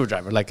like a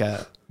screwdriver, like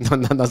a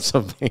not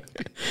so big.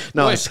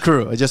 No, a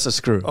screw, just a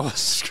screw. Oh, a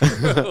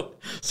screw.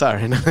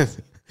 Sorry, no.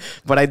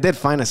 But I did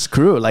find a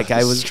screw.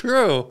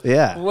 Screw.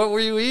 Yeah. What were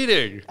you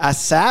eating? A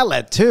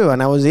salad too,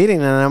 and I was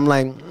eating, and I'm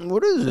like,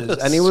 "What is this?"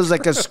 And it was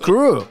like a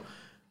screw.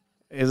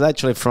 It's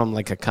actually from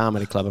like a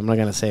comedy club. I'm not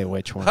gonna say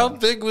which one. How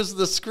big was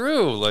the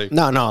screw? Like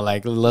no,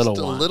 like a little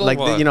one, like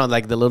one.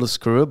 Like the little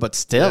screw, but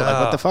still, like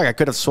what the fuck? I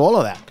could have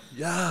swallowed that.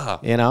 Yeah.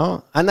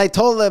 And I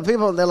told the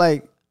people, they're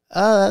like,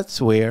 "Oh,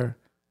 that's weird."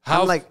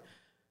 How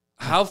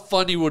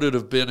funny would it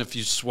have been if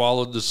you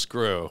swallowed the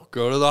screw,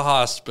 go to the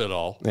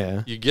hospital,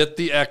 you get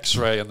the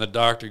x-ray, and the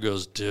doctor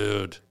goes,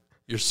 "Dude,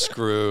 you're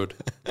screwed."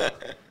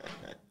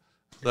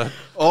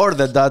 Or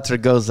the doctor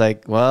goes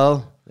like,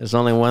 "Well, there's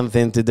only one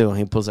thing to do."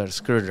 He pulls out a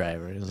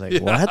screwdriver. He's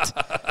like, "What?"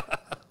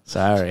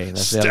 Sorry.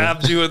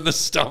 Stabs you in the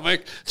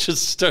stomach.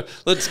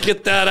 Let's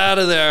get that out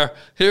of there.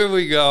 Here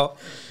we go.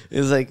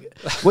 It's like,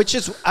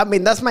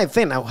 that's my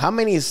thing. Now, how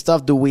many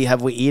stuff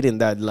have we eaten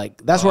that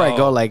that's where I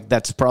go,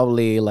 that's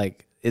probably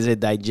is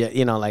it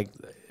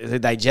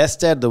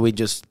digested? Do we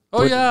just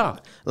what's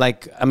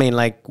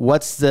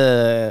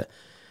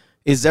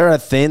is there a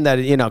thing that,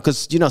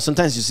 because,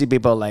 sometimes you see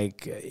people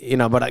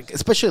but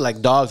especially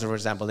dogs, for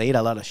example, they eat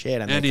a lot of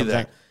shit and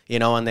anything.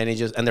 And then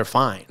and they're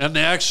fine. And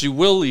they actually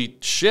will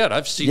eat shit.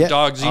 I've seen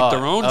dogs eat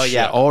their own shit. Oh,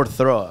 yeah, or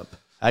throw up.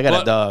 I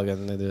got a dog,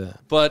 and they do that.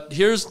 But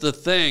here's the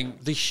thing.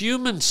 The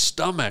human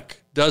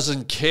stomach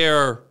doesn't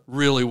care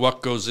really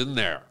what goes in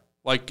there.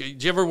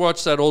 Did you ever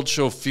watch that old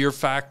show Fear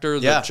Factor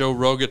that Joe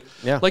Rogan?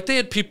 Yeah. They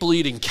had people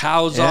eating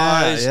cow's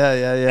eyes.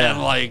 Yeah.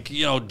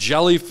 And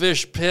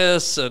jellyfish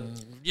piss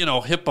and,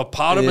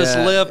 hippopotamus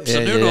lips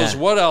and who knows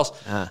what else.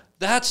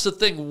 That's the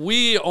thing.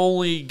 We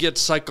only get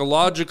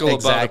psychological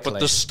about it,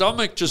 but the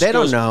stomach just goes,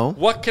 don't know.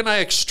 What can I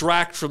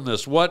extract from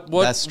this? What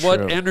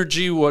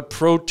energy, what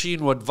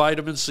protein, what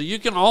vitamins? So you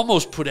can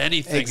almost put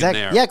anything in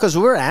there. Yeah, because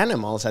we're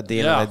animals at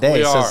the end of the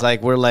day. So it's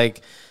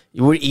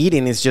we're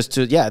eating. It's just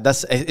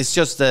it's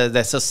just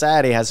the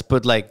society has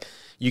put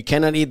you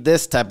cannot eat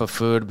this type of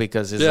food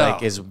because it's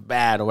it's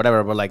bad or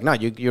whatever. But no,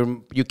 you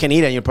can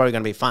eat it and you're probably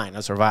gonna be fine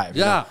and survive.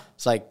 Yeah,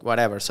 it's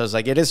whatever. So it's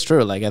it is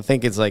true. I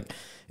think it's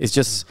it's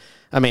just.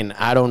 I think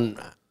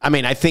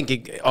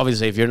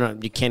obviously if you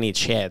can't eat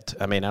shit.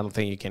 I don't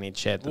think you can eat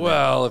shit.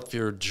 Well, if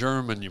you're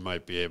German, you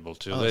might be able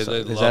to. They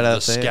love the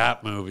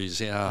scat movies.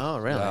 Yeah. Oh,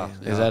 really? Yeah.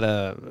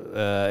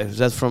 Is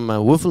that from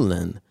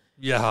Wolfenland?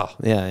 Yeah.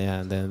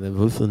 Yeah. The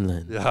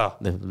Wolfenland. Yeah.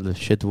 The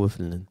shit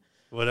Wolfenland.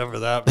 Whatever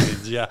that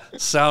means. Yeah.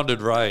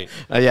 Sounded right.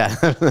 Yeah.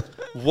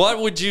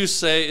 What would you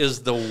say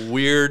is the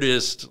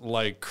weirdest,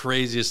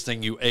 craziest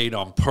thing you ate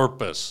on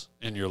purpose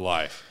in your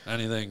life?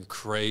 Anything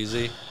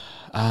crazy?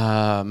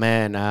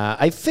 Man,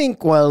 I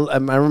think,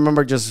 I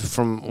remember just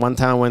from one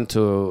time I went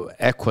to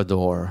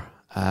Ecuador.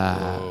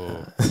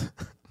 Right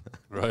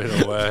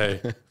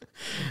away.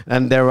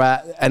 And there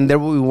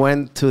we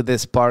went to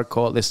this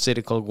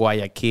city called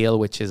Guayaquil,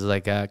 which is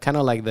kind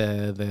of like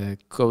the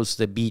coast,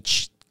 the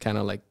beach kind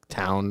of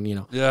town,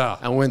 Yeah.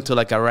 I went to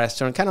a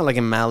restaurant, kind of like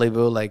in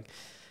Malibu,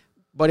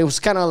 but it was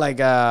kind of like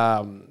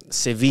a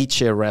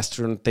ceviche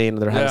restaurant thing.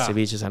 They're having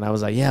ceviches, and I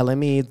was like, yeah, let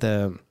me eat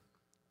the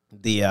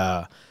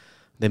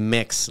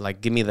mix,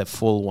 give me the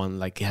full one,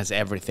 it has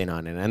everything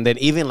on it. And then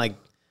even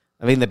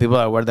I mean, the people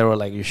that were there were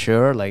like, "You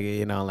sure?" Like,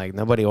 you know, like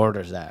nobody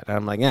orders that. And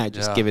I'm like, "Yeah,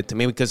 just give it to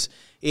me," because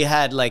it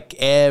had like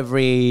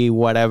every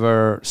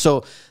whatever.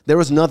 So there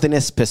was nothing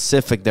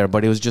specific there,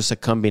 but it was just a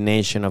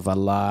combination of a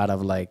lot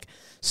of like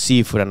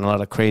seafood and a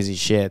lot of crazy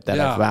shit that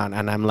I found.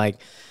 And I'm like,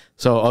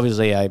 so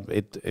obviously I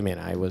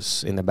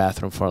was in the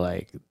bathroom for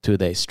like 2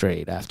 days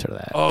straight after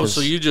that. Oh,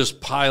 so you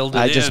just piled it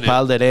in? I just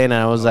piled it in, and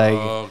I was like,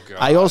 God.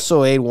 I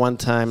also ate one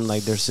time,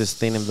 like there's this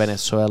thing in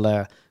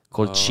Venezuela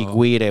called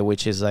chigüire,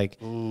 which is like,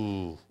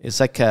 it's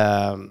like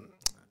a,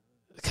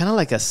 kind of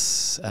like a,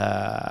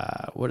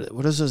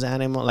 what is those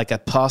animal? Like a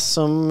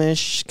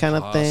possum-ish kind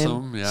of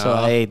thing. Yeah. So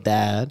I ate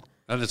that.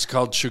 And it's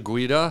called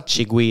chiguita?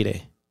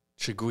 Chigüire.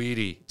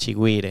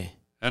 Chiguiri.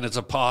 And it's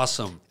a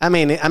possum. I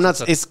mean, I'm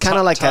not. It's kind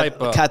of like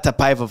a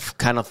type of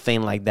kind of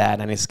thing like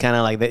that, and it's kind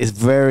of like that. It's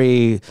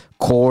very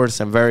coarse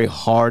and very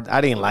hard.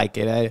 I didn't like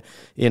it.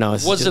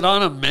 Was it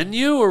on a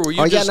menu, or were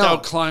you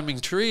out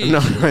climbing trees?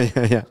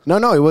 No,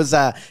 no. It was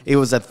a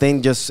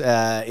thing. Just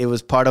it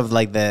was part of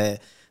like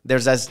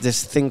there's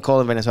this thing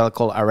called in Venezuela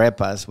called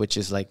arepas, which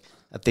is like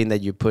a thing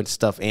that you put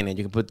stuff in it.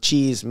 You can put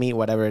cheese, meat,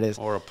 whatever it is.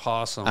 Or a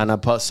possum.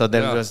 So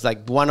there was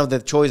like one of the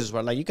choices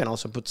were like, you can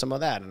also put some of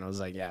that. And I was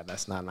like, yeah,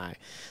 that's not nice.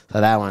 So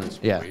that one,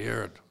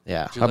 weird.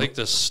 Yeah. Do you like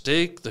the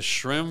steak, the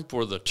shrimp,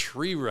 or the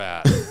tree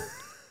rat?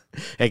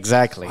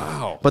 Exactly.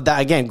 Wow. But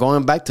that, again,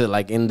 going back to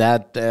like in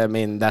that, I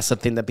mean, that's the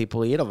thing that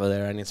people eat over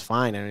there, and it's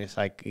fine. And it's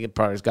like, it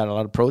probably's got a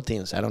lot of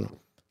proteins. I don't know.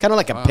 Kind of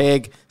like a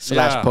pig /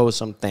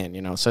 possum thing,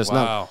 you know? So it's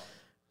not.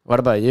 What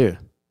about you?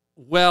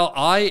 Well,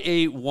 I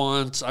ate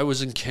once. I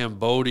was in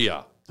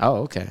Cambodia. Oh,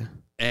 okay.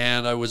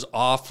 And I was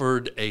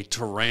offered a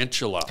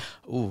tarantula.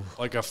 Ooh.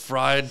 Like a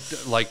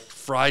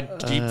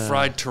deep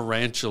fried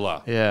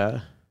tarantula.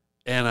 Yeah.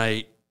 And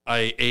I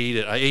ate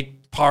it. I ate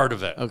part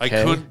of it.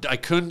 Okay. I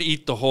couldn't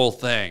eat the whole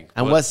thing.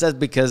 And what's that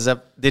because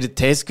of? Did it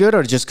taste good,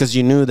 or just because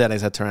you knew that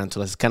it's a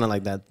tarantula? It's kind of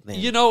like that thing.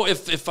 You know,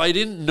 if I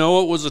didn't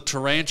know it was a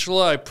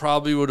tarantula, I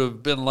probably would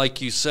have been like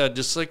you said,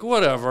 just like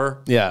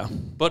whatever. Yeah.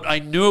 But I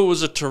knew it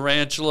was a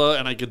tarantula,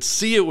 and I could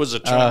see it was a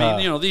tarantula. I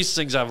mean, you know, these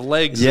things have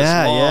legs this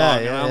long.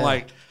 And I'm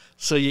like,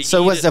 so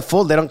was the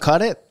full? They don't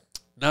cut it.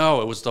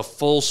 No, it was the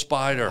full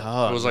spider.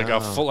 It was like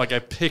a full. Like I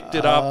picked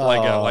it up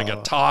like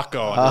a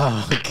taco.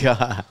 Oh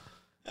God.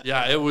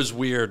 Yeah, it was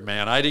weird,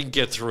 man. I didn't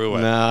get through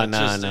it.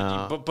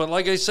 No. But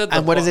like I said,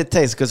 and what does it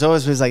taste? Because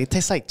always was like, it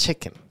tastes like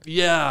chicken.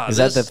 Yeah, is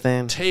that the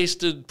thing?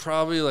 Tasted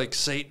probably like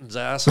Satan's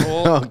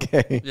asshole.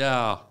 Okay.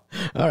 Yeah.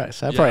 All right,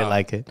 so I probably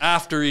like it.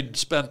 After he'd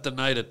spent the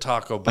night at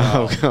Taco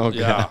Bell. Okay.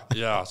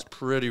 Yeah, it's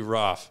pretty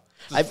rough.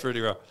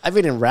 Pretty rough. I've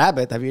eaten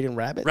rabbit. Have you eaten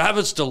rabbit?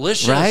 Rabbit's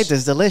delicious. Right?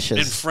 It's delicious.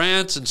 In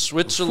France and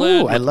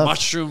Switzerland, I love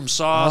mushroom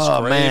sauce,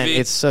 gravy. Man,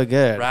 it's so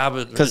good.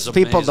 Rabbit because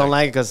people don't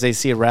like it because they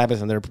see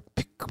rabbits and they're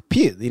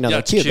cute. You know,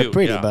 they're cute, they're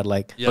pretty, but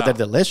but they're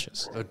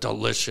delicious. They're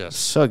delicious.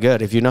 So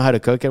good. If you know how to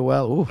cook it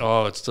well. Ooh.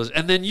 Oh, it's delicious.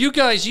 And then you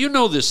guys, you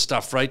know this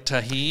stuff, right?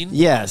 Tajin?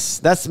 Yes,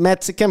 that's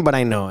Mexican, but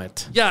I know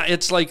it. Yeah,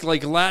 it's like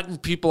Latin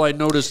people I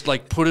noticed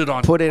like put it all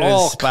in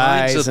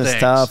spice kinds of and things.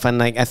 Stuff, and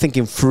like I think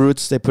in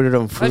fruits they put it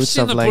on fruits. I've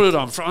seen them put it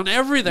on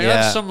everything. I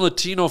have some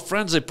Latino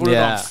friends. They put it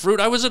on fruit.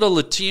 I was at a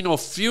Latino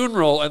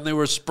funeral and they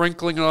were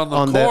sprinkling it on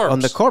the corpse. On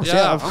the corpse,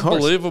 yeah, of course.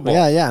 Unbelievable.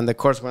 Yeah, and the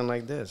corpse went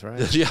like this,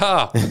 right?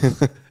 Yeah,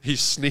 he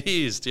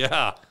sneezed.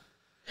 Yeah.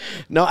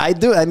 No, I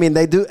do. I mean,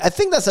 they do. I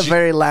think that's a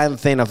very Latin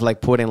thing of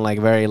like putting like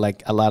very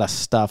like a lot of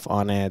stuff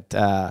on it.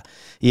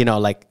 You know,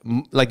 like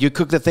you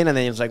cook the thing and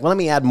then it's like, well, let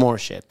me add more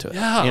shit to it.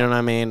 Yeah. You know what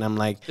I mean? I'm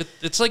like,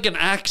 it's like an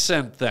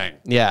accent thing.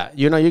 Yeah,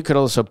 you know, you could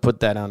also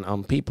put that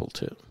on people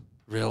too.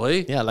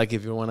 Really? Yeah, like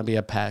if you want to be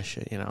a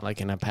passion, you know,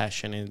 like in a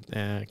passionate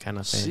kind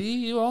of thing.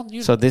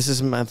 See, so this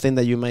is a thing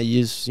that you might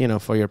use, you know,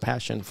 for your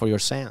passion, for your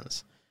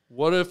sans.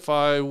 What if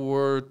I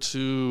were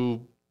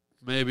to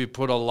maybe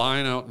put a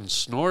line out and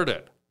snort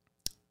it?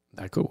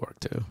 That could work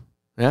too.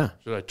 Yeah.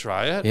 Should I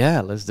try it? Yeah,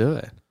 let's do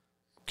it.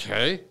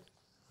 Okay.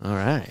 All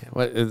right.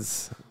 What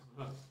is?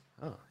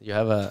 Oh, you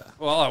have a.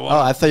 Well,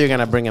 I thought you were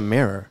gonna bring a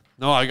mirror.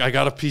 No, I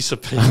got a piece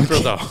of paper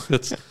though.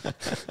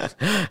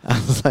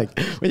 I was like,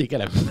 "Well, you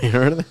got a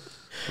mirror?"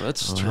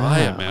 Let's try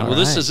it, man. Well,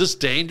 is this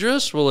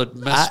dangerous? Will it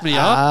mess me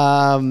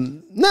up?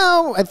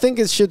 No, I think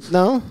it should.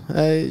 No,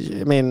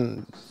 I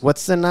mean,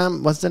 what's the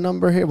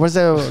number here? What's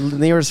the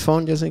nearest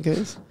phone, just in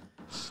case?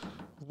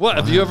 What,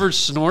 have you ever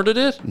snorted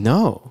it?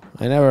 No,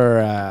 I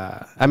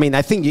never. I mean,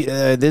 I think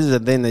this is a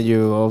thing that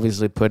you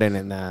obviously put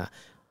in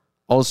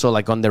also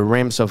like on the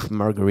rims of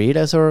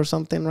margaritas or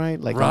something,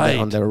 right? Like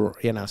on the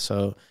you know,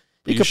 so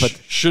you could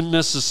shouldn't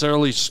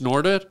necessarily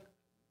snort it.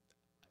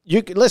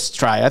 Let's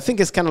try. I think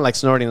it's kind of like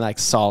snorting like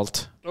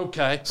salt.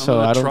 Okay, so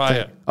I'm gonna try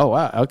it. Oh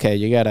wow. Okay,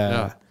 you gotta.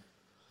 Yeah.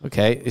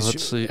 Okay,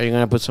 let's see. Are you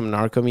gonna put some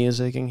narco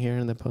music in here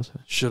in the post?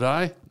 Should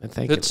I? I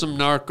think hit some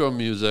narco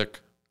music.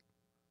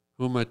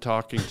 Who am I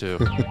talking to?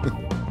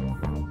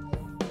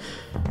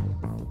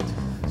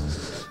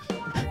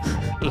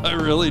 Did I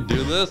really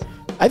do this?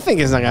 I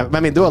think it's not gonna. I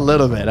mean, do a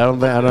little bit. I don't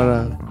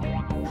know.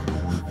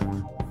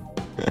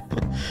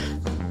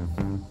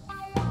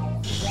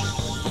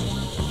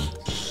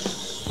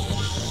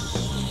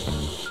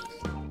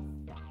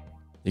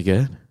 You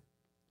good?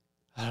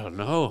 I don't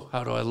know.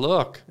 How do I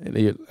look?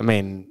 I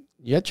mean,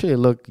 you actually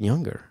look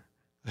younger.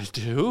 I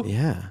do?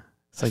 Yeah.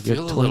 It's I like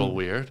feel a little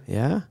weird.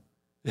 Yeah?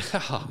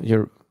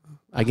 Yeah.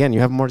 Again, you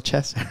have more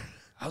chest hair.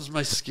 How's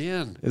my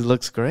skin? It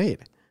looks great.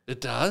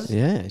 It does?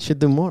 Yeah, you should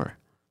do more.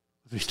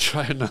 Let me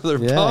try another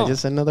Yeah, bump.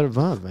 just another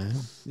bump, man.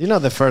 You know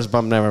the first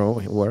bump never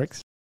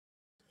works.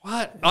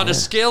 What? On a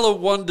scale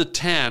of 1 to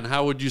 10,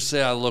 how would you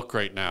say I look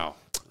right now?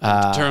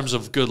 In terms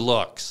of good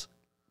looks?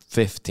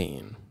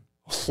 15.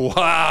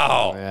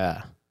 Wow.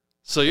 Yeah.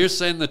 So you're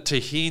saying the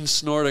tahini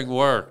snorting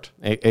worked?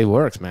 It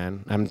works,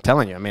 man. I'm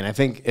telling you. I mean, I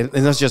think it's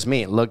not just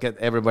me. Look at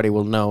everybody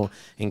will know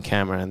in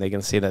camera, and they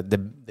can see that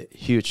the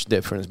huge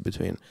difference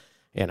between,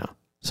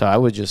 So I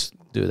would just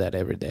do that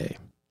every day.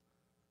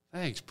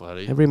 Thanks,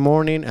 buddy. Every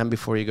morning and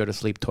before you go to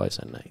sleep twice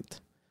at night.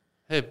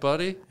 Hey,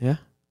 buddy. Yeah?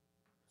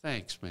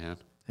 Thanks, man.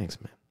 Thanks,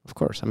 man. Of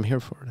course, I'm here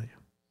for it.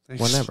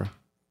 Thanks.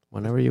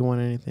 Whenever you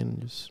want anything,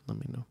 just let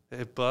me know.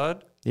 Hey,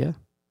 bud. Yeah?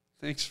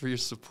 Thanks for your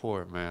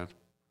support, man.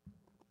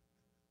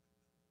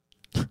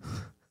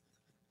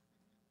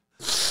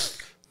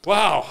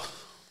 Wow.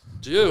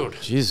 Dude.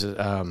 Jesus.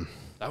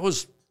 That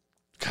was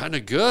kind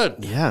of good.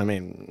 Yeah, I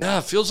mean. Yeah,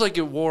 it feels like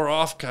it wore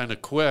off kind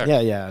of quick.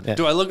 Yeah.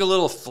 Do I look a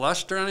little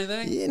flushed or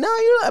anything? Yeah, no,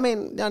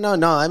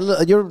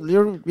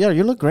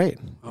 you look great.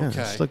 Yeah,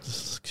 Okay. it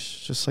looks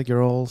just like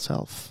your old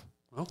self.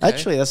 Okay.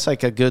 Actually, that's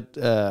like a good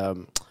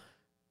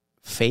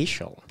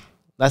facial.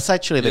 That's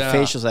actually the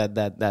facials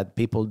that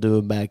people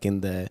do back in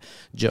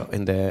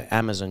the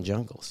Amazon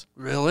jungles.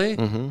 Really?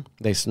 Mm-hmm.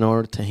 They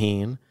snort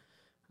tahini,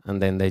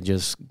 and then they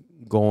just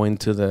go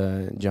into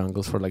the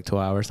jungles for like 2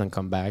 hours and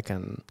come back,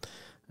 and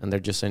they're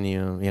just a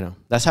new,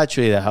 That's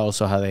actually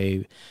also how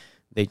they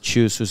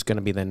choose who's going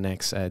to be the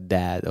next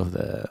dad of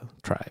the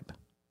tribe.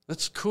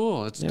 That's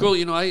cool. It's cool.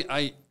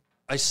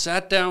 I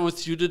sat down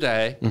with you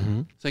today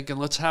thinking,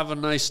 let's have a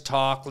nice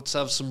talk. Let's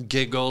have some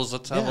giggles.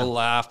 Let's have a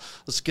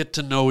laugh. Let's get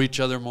to know each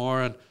other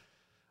more. And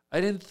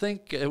I didn't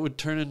think it would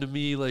turn into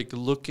me like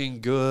looking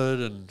good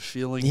and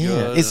feeling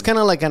good. It's kind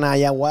of like an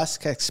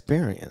ayahuasca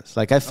experience.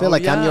 Like I feel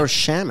like I'm your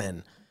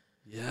shaman.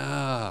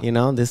 Yeah.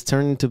 This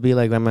turned into be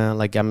like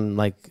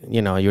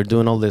you're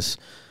doing all this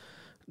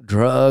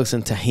drugs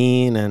and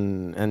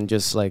tahini and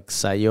just like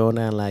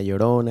sayona and la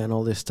llorona and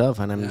all this stuff,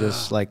 and I'm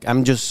just like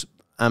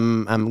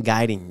I'm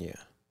guiding you.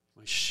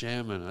 My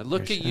shaman. I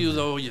look at you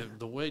though,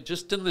 the way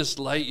just in this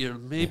light, you're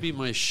maybe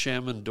my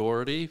shaman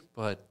Doherty,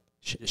 but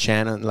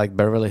Shannon, like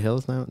Beverly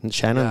Hills now,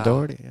 Shannon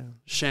Doherty. Yeah.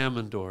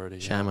 Shaman Doherty.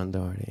 Shaman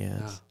Doherty.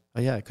 Yeah. Oh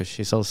yeah, because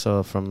she's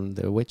also from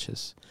the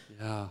Witches.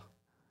 Yeah.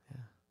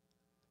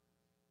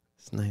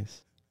 It's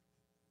nice.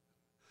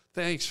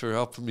 Thanks for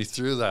helping me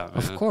through that,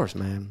 man. Of course,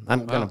 man.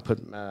 I'm gonna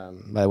put.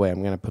 By the way,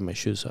 I'm gonna put my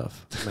shoes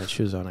off. My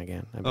shoes on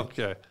again.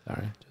 Okay. All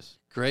right. Just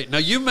great. Now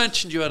you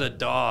mentioned you had a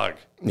dog.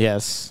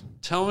 Yes.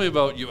 Tell me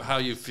about how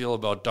you feel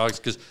about dogs,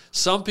 because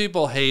some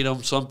people hate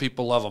them, some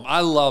people love them. I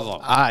love them.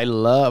 I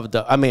love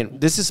I mean,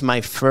 this is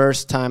my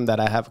first time that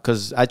I have,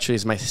 because actually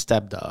it's my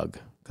stepdog.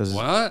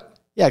 What?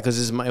 Yeah,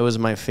 because it was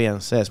my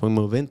fiancé's. We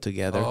moved in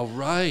together. Oh,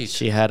 right.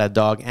 She had a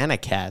dog and a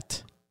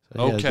cat.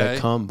 So okay. The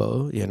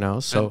combo,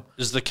 So and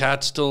is the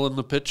cat still in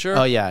the picture?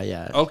 Oh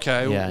yeah.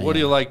 Okay. Yeah, what do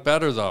you like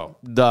better though?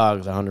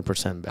 Dogs,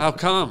 100% better. How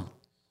come?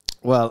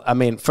 Well, I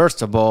mean,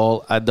 first of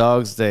all,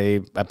 dogs,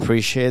 they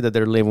appreciate that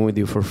they're living with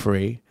you for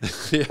free.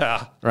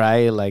 Yeah.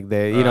 Right? Like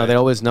they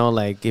always know,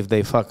 like, if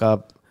they fuck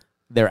up,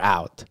 they're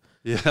out.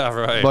 Yeah,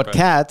 right. But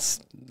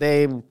cats,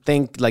 they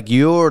think like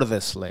you're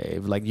the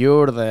slave, like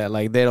you're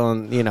like they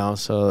don't,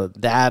 so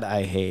that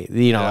I hate,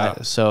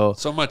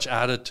 so much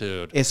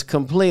attitude. It's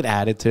complete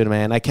attitude,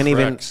 man. I can't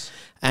even,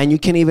 and you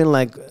can even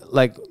like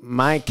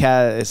my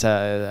cat is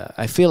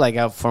I feel like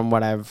I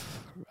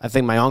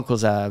think my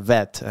uncle's a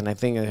vet, and I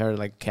think I heard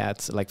like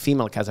cats, like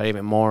female cats are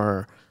even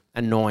more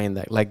annoying.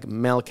 That like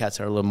male cats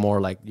are a little more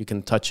like you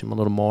can touch them a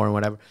little more and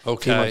whatever.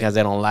 Okay. Female cats,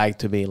 they don't like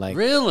to be like.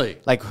 Really?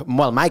 Like,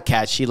 well, my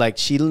cat, she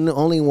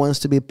only wants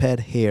to be pet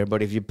here,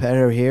 but if you pet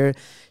her here,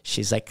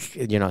 she's like,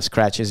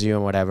 scratches you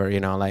and whatever,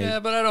 like. Yeah,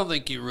 but I don't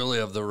think you really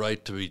have the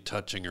right to be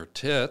touching her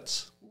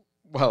tits.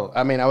 Well,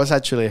 I mean, I was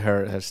actually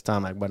her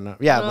stomach, but no.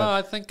 Yeah, no,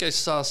 I think I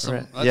saw some.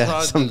 Right.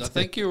 I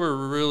think you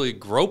were really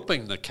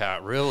groping the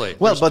cat. Really.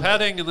 Well, there's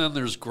petting and then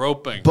there's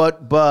groping.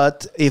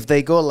 But if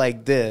they go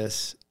like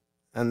this,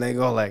 and they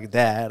go like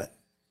that,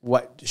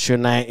 what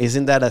shouldn't I?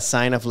 Isn't that a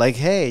sign of like,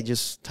 hey,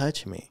 just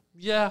touch me?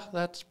 Yeah,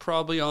 that's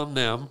probably on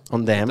them.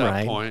 On them, at that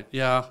right? Point.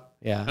 Yeah.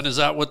 Yeah. And is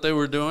that what they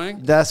were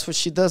doing? That's what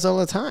she does all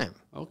the time.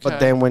 Okay. But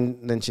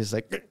then she's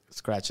like,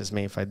 scratches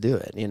me if I do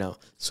it,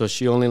 So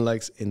she only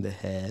likes in the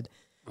head.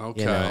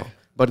 Okay.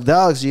 But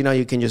dogs,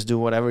 you can just do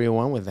whatever you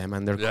want with them,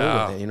 and they're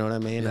cool with it. You know what I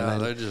mean? Yeah,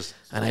 and they just.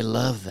 And I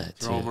love that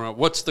too. Around.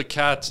 What's the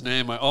cat's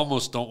name? I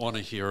almost don't want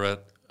to hear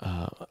it.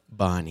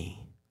 Bonnie.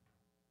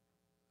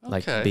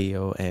 Like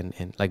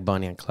B-O-N, like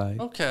Bonnie and Clyde.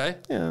 Okay.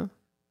 Yeah.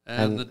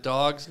 And the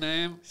dog's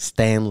name?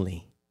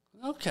 Stanley.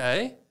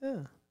 Okay. Yeah.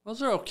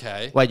 Those are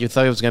okay. What, you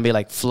thought it was gonna be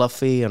like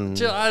fluffy and?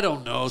 I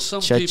don't know. Some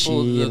Chachi,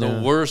 people, they're you the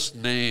know. worst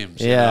names.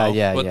 Yeah, you know?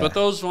 yeah, But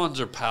those ones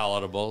are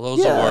palatable. Those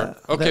will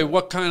work. Okay,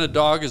 what kind of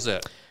dog is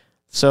it?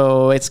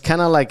 So it's kind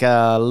of like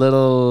a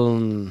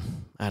little,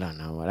 I don't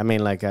know what I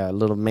mean, like a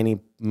little mini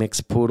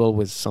mixed poodle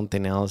with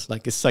something else.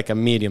 Like it's like a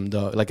medium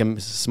dog, like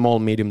a small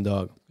medium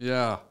dog.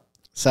 Yeah.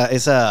 So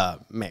it's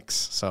a mix.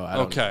 So I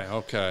don't know.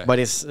 Okay. But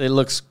it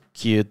looks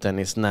cute and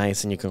it's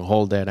nice and you can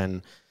hold it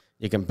and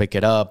you can pick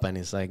it up and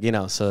it's like, you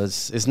know, so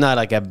it's not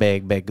like a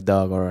big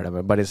dog or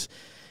whatever, but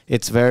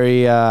it's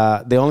very,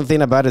 the only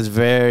thing about it is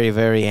very,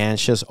 very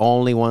anxious,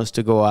 only wants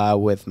to go out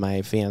with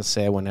my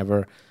fiance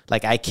whenever,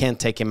 like I can't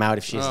take him out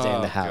if she's there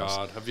in the house.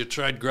 God. Have you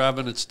tried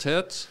grabbing its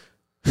tits?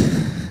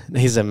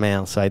 He's a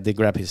male, so I did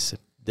grab his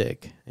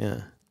dick.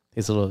 Yeah.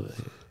 His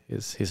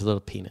little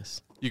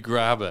penis. You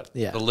grab it.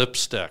 Yeah. The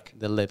lipstick.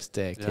 The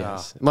lipstick, Yeah.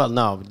 yes. Well,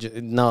 no,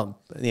 you know,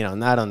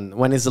 not on.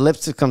 When his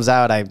lipstick comes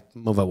out, I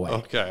move away.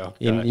 Okay.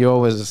 You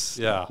always,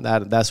 Yeah.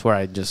 That's where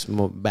I just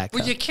move back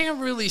Well, up. you can't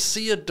really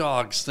see a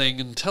dog's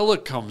thing until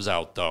it comes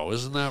out, though.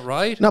 Isn't that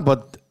right? No,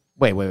 but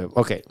wait.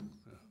 Okay.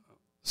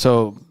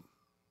 So,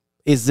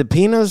 is the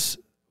penis?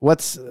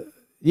 What's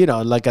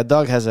like a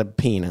dog has a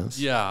penis?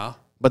 Yeah.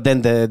 But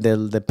then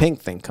the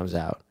pink thing comes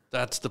out.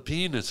 That's the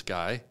penis,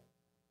 guy.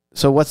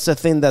 So what's the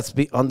thing that's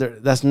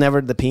That's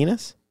never the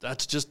penis?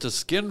 That's just a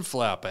skin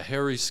flap, a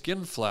hairy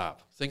skin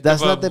flap. Think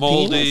That's of not a the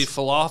moldy penis?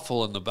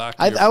 falafel in the back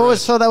of I your always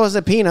fridge. thought that was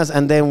the penis,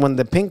 and then when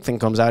the pink thing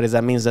comes out,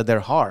 that means that they're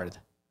hard.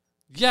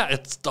 Yeah,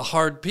 it's the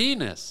hard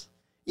penis.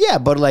 Yeah,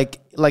 but like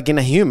in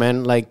a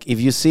human, like if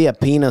you see a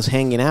penis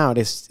hanging out,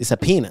 it's a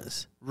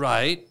penis.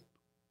 Right.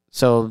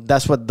 So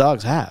that's what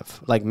dogs have,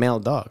 like male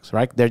dogs,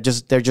 right? They're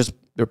just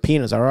their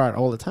penis are out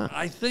all the time.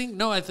 I think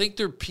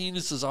their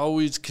penis is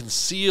always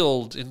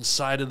concealed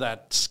inside of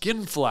that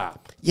skin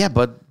flap. Yeah,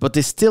 but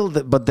it's still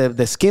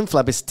the skin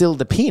flap is still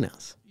the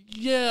penis.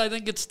 Yeah, I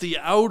think it's the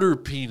outer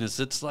penis.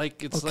 It's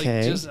like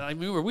Okay.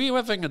 were we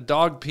having a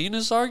dog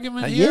penis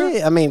argument here?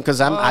 Yeah, I mean, because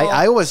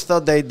I always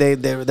thought their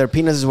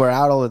penises were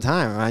out all the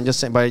time. I'm just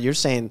saying, but you're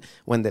saying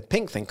when the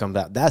pink thing comes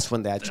out, that's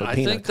when the actual I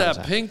penis think comes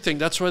that out. pink thing,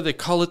 that's why they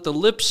call it the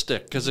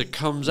lipstick, because it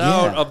comes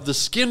out of the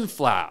skin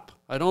flap.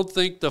 I don't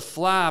think the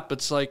flap,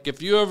 it's like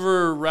if you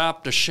ever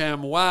wrapped a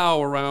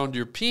ShamWow around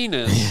your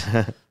penis,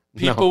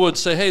 people would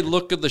say, hey,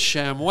 look at the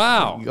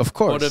ShamWow. Of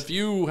course. But if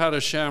you had a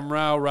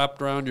ShamWow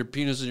wrapped around your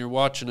penis and you're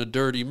watching a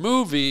dirty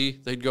movie,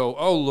 they'd go,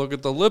 oh, look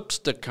at the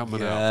lipstick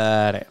coming out.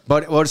 Got it.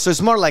 But so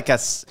it's more like a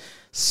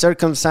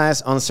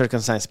circumcised,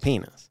 uncircumcised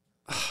penis.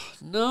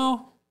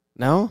 No.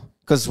 No?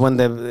 Because when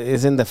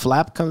the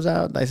flap comes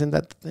out, isn't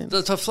that the thing?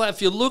 That's a flap.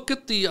 If you look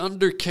at the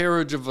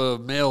undercarriage of a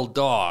male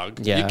dog,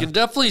 Yeah. you can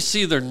definitely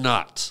see their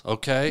nuts,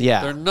 okay?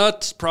 Yeah. Their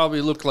nuts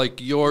probably look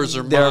like yours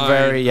or They're mine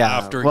very,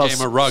 after a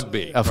game of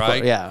rugby, Of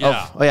right?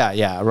 course,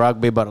 yeah.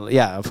 Rugby, but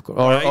yeah, of course.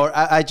 Right?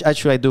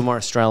 Or I do more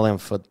Australian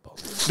football.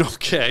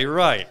 Okay,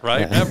 right.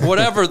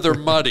 Whatever, they're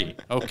muddy,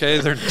 okay?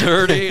 They're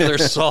dirty, they're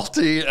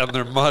salty, and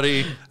they're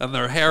muddy, and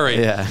they're hairy.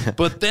 Yeah.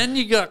 But then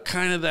you got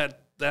kind of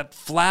that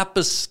flap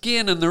of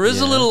skin, and there is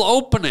a little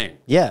opening.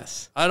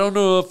 Yes. I don't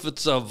know if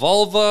it's a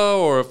vulva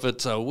or if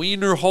it's a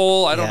wiener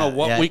hole. I don't know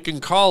what we can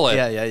call it.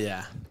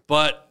 Yeah.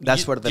 But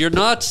That's where you're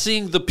not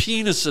seeing the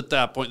penis at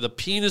that point. The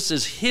penis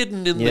is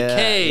hidden in the Yeah,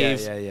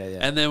 cave. yeah.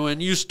 And then when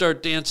you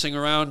start dancing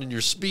around in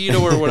your Speedo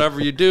or whatever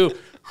you do,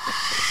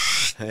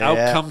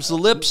 out comes the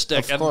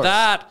lipstick. Of And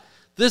course.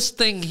 this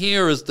thing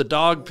here is the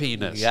dog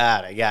penis.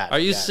 Got it. Are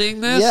you seeing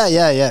this?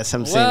 Yes,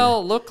 I'm seeing it.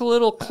 Well, look a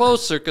little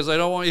closer because I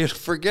don't want you to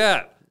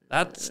forget.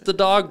 That's the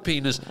dog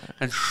penis.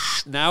 And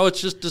now it's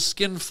just a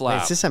skin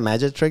flap. Is this a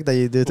magic trick that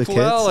you do to kids?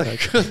 Well, it Like-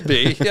 could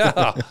be,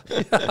 yeah.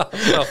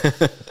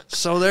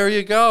 So there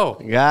you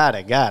go. Got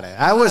it.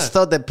 I always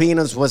thought the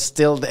penis was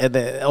still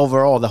the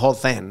overall, the whole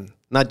thing,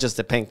 not just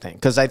the pink thing.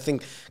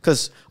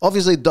 Because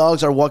obviously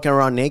dogs are walking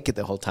around naked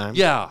the whole time.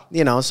 Yeah.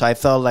 So I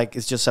thought like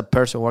it's just a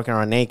person walking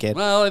around naked.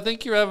 Well, I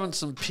think you're having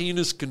some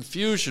penis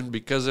confusion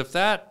because if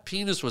that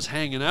penis was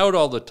hanging out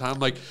all the time,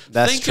 like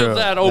That's think true. of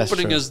that That's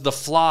opening true. as the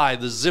fly,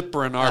 the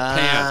zipper in our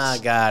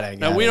pants. Got it.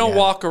 Now we don't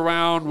walk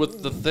around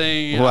with the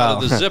thing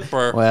out of the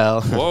zipper.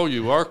 Well. Whoa,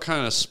 you are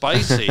kind of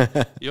spicy.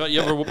 You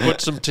ever put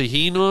some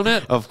tahini on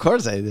it? Of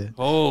course I do.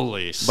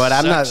 Holy, But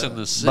I'm not. sex in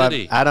the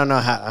city. But I don't know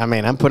how. I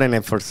mean, I'm putting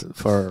it for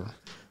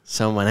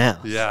someone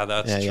else. Yeah,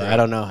 that's true. Yeah, I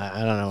don't know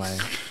why.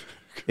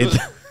 It,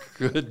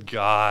 Good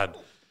God.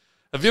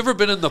 Have you ever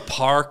been in the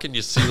park and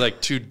you see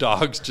like two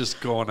dogs just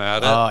going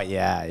at it? oh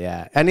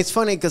yeah. And it's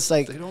funny because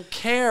like They don't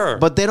care.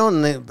 But they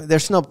don't.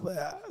 There's no.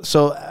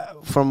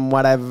 From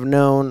what I've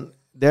known,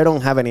 they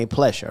don't have any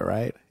pleasure,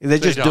 right? They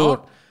just do it.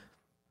 don't?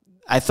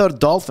 I thought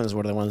dolphins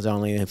were the ones that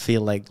only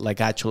feel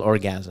like actual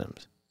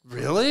orgasms.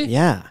 Really?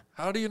 Yeah,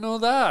 How do you know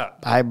that?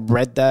 I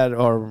read that,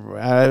 or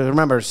I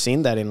remember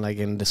seeing that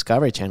in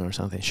Discovery Channel or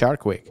something.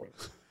 Shark Week.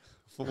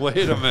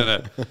 Wait a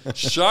minute.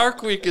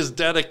 Shark Week is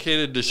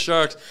dedicated to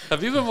sharks.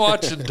 Have you been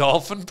watching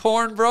dolphin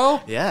porn,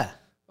 bro? Yeah.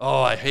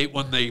 Oh, I hate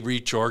when they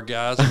reach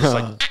orgasm. It's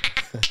like,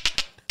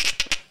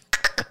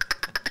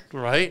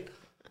 right?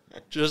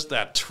 Just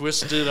that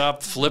twisted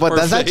up flipper But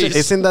that's face. actually,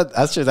 isn't that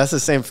actually that's the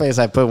same face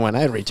I put when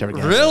I reach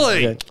orgasm.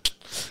 Really?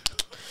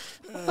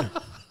 Yeah.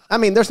 I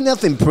mean, there's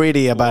nothing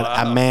pretty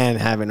about a man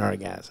having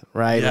orgasm,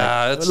 right?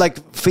 Yeah,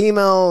 like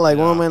female, like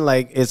woman,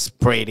 like it's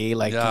pretty.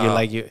 Like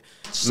you.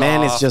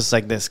 Man is just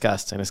like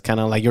disgusting. It's kind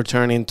of like you're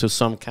turning into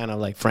some kind of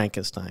like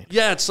Frankenstein.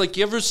 Yeah, it's like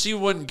you ever see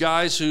when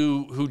guys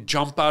who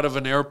jump out of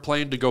an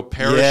airplane to go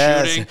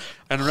parachuting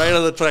and right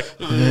on the track.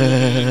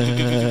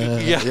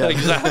 Yeah,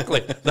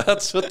 exactly.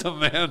 That's what the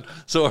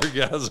man's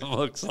orgasm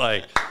looks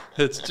like.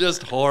 It's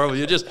just horrible.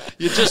 You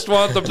just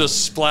want them to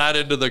splat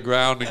into the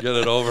ground and get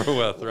it over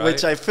with, right?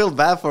 Which I feel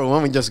bad for a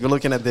woman just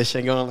looking at this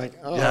shit going like,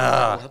 oh,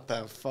 what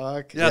the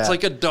fuck? Yeah, it's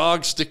like a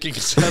dog sticking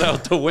his head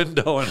out the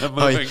window in a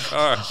moving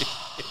car.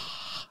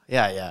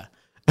 Yeah.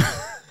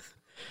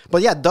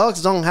 But yeah,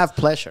 dogs don't have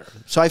pleasure.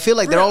 So I feel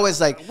like they're always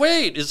like...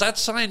 Wait, is that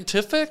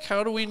scientific?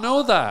 How do we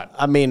know that?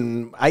 I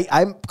mean,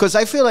 because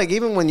I feel like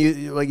even when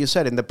you, like you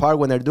said, in the park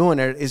when they're doing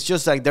it, it's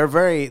just like they're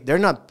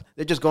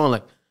just going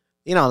like,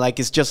 you know, like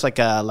it's just like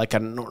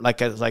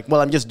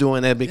well, I'm just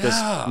doing it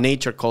because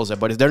nature calls it.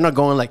 But they're not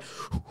going like,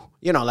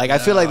 you know, like I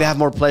feel like they have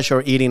more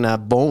pleasure eating a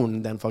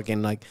bone than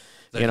fucking like,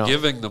 they're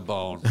giving the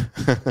bone.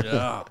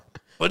 Yeah.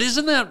 But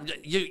isn't that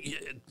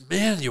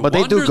man? You but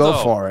wonder, they do go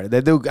though. for it. They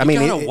do. I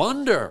mean, you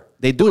wonder.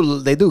 They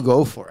do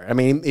go for it. I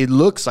mean, it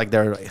looks like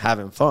they're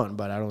having fun,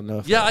 but I don't know.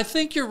 If I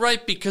think you're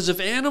right because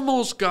if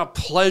animals got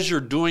pleasure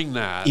doing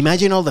that,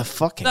 imagine all the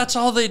fucking. That's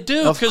all they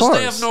do because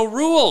they have no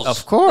rules.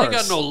 Of course, they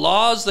got no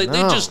laws. They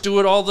just do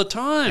it all the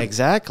time.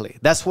 Exactly.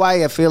 That's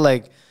why I feel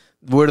like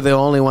we're the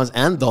only ones,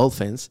 and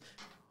dolphins,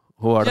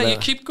 who are. Yeah, you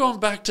keep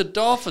going back to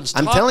dolphins.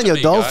 I'm telling you,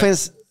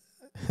 dolphins.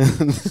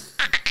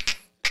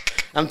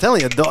 I'm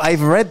telling you,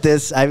 I've read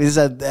this. I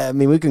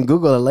mean, we can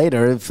Google it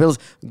later. It feels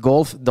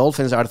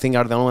dolphins, I think,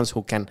 are the only ones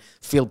who can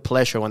feel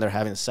pleasure when they're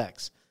having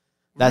sex.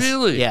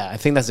 Really? Yeah, I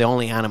think that's the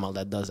only animal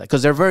that does that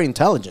because they're very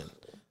intelligent.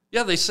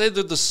 Yeah, they say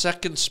they're the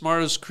second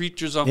smartest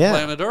creatures on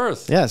planet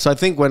Earth. Yeah, so I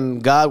think when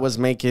God was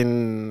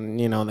making,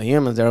 the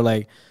humans, they're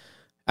like,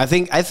 I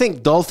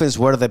think dolphins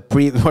were the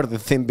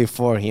thing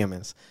before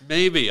humans.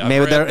 Maybe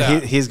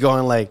he's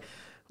going like.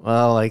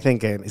 Well, I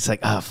think it's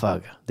like,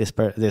 fuck,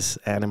 this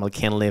animal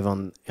can't live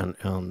on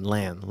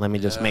land. Let me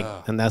just make,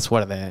 and that's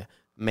where the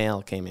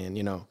male came in,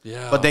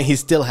 Yeah. But then he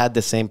still had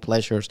the same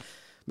pleasures,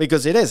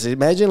 because it is.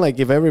 Imagine like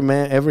if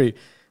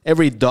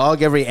every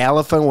dog, every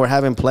elephant were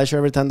having pleasure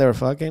every time they were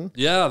fucking.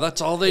 Yeah,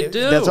 that's all they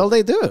do. That's all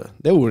they do.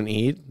 They wouldn't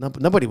eat.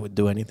 Nobody would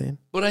do anything.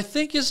 But I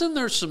think, isn't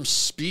there some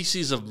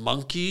species of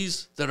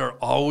monkeys that are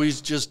always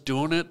just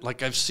doing it?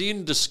 Like I've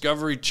seen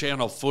Discovery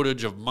Channel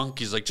footage of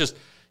monkeys, like just.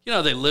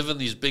 They live in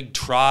these big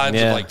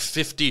tribes of like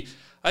 50.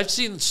 I've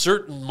seen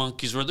certain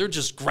monkeys where they're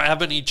just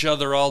grabbing each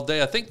other all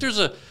day. I think there's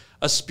a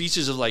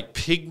species of like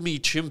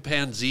pygmy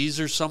chimpanzees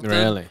or something.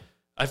 Really?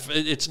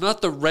 It's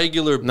not the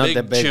regular big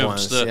chimps.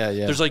 Ones.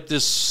 There's like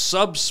this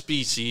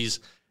subspecies,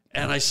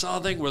 and I saw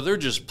a thing where they're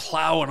just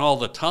plowing all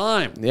the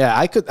time.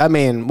 Yeah,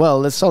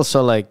 it's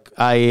also like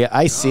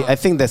I see. I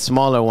think the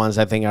smaller ones,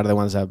 I think, are the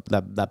ones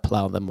that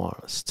plow the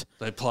most.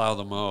 They plow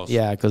the most.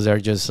 Yeah, because they're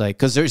just like,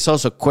 because it's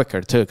also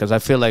quicker too. Because I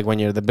feel like when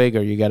you're the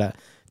bigger,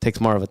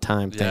 takes more of a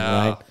time thing,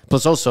 right?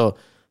 Plus also,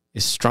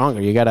 it's stronger.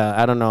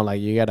 I don't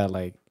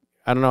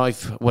know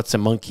what's the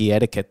monkey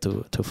etiquette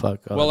to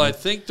fuck. Well, I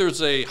think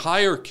there's a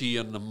hierarchy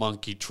in the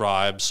monkey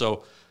tribe,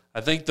 so. I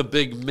think the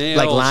big males...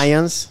 Like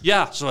lions?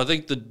 Yeah, so I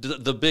think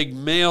the big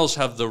males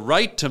have the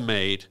right to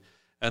mate.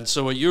 And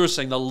so what you were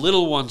saying, the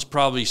little ones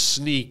probably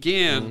sneak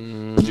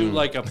in, do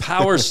like a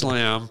power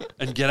slam,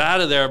 and get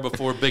out of there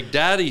before Big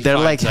Daddy They're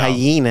finds like out.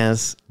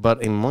 hyenas,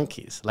 but in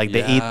monkeys. Like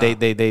they eat,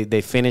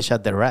 they finish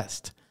at the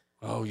rest.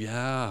 Oh,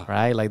 yeah.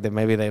 Right? Like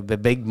maybe the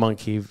big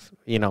monkey,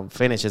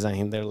 finishes,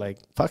 and they're like,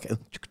 fuck it.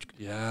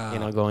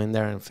 Yeah. Go in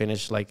there and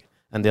finish like,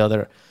 and the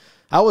other...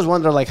 I always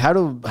wonder, like, how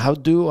do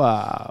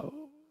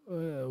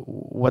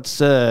what's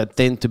the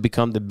thing to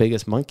become the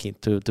biggest monkey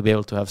to be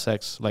able to have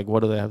sex? Like,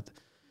 what do they have?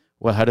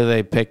 How do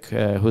they pick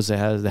has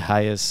the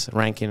highest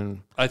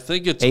ranking? I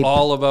think it's ape?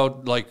 all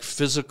about like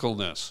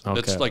physicalness. Okay.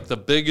 It's like the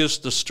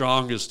biggest, the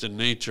strongest in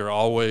nature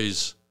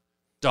always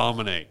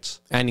dominates.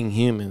 And in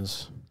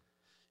humans.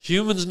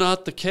 Humans,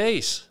 not the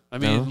case. I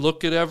mean,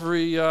 look at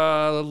every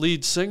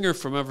lead singer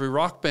from every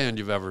rock band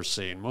you've ever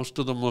seen. Most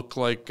of them look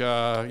like,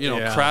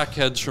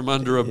 crackheads from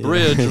under a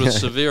bridge with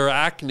severe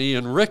acne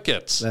and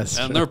rickets. That's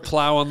true. They're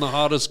plowing the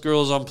hottest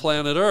girls on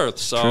planet Earth.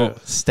 So True.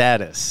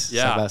 Status.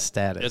 Yeah. It's about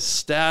status. It's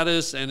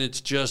status, and it's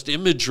just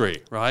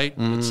imagery, right?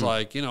 It's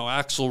like,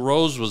 Axl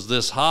Rose was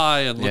this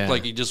high and looked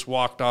like he just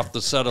walked off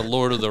the set of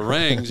Lord of the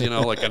Rings,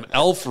 like an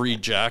elf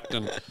reject,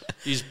 and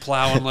he's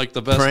plowing like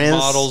the best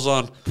models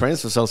on.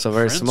 Prince was also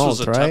very small,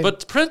 right?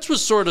 But Prince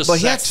was sort of But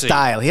sexy. he had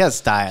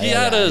style. He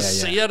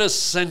He had a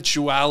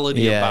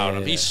sensuality about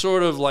him. He's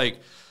sort of like,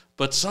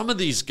 but some of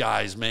these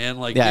guys, man,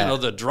 like,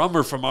 the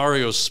drummer from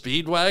REO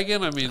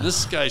Speedwagon, I mean,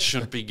 this guy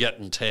shouldn't be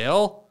getting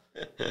tail.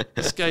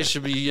 This guy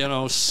should be,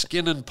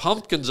 skinning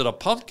pumpkins at a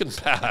pumpkin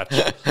patch.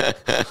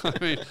 I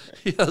mean,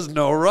 he has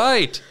no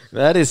right.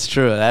 That is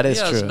true. That is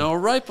He true. has no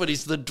right, but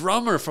he's the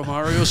drummer from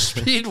REO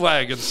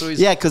Speedwagon, so he's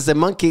Because the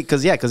monkey,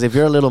 because if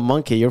you're a little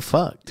monkey, you're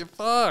fucked. you're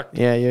fucked.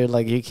 Yeah, you're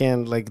like, you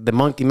can't, like, the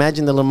monkey,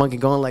 imagine the little monkey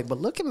going like, but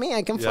look at me,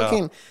 I can Yeah.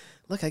 fucking,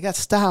 look, I got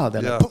style.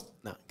 They're Yeah. like, poof.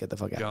 No, get the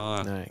fuck out.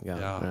 Gone. All right, go.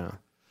 Yeah. Yeah.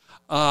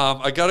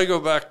 I got to go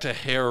back to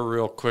hair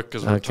real quick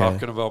because we're Okay.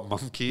 talking about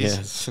monkeys.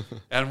 Yes.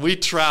 And we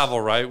travel,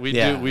 right? We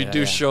Yeah, do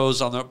yeah.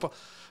 shows on there.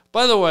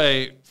 By the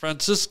way,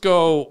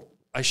 Francisco,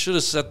 I should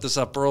have set this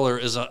up earlier,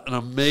 is an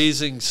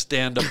amazing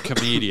stand-up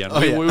comedian.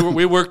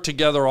 We work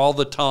together all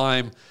the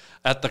time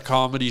at the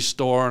Comedy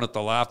Store and at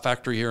the Laugh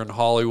Factory here in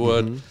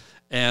Hollywood. Mm-hmm.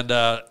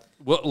 And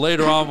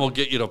later on, we'll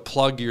get you to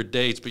plug your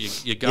dates, but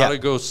you got to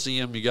go see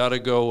him. You got to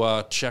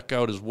go check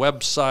out his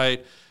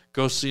website.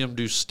 Go see him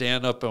do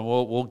stand-up, and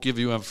we'll give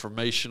you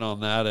information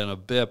on that in a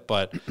bit.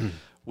 But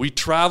we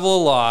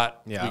travel a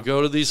lot. Yeah. We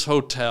go to these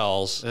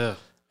hotels. Ugh.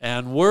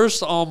 And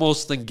worse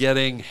almost than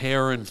getting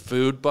hair and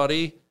food,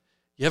 buddy,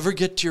 you ever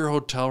get to your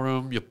hotel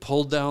room, you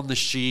pull down the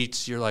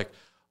sheets, you're like,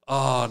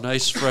 oh,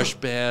 nice fresh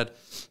bed,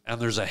 and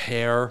there's a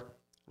hair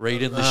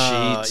right in the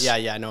sheets.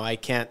 Yeah, no, I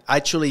can't.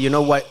 Actually, you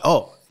know what?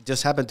 Oh, it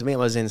just happened to me. I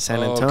was in San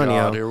Oh, Antonio.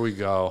 God, here we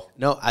go.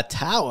 No, a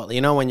towel.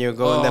 You know when you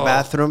go in the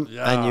bathroom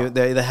yeah. and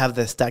they have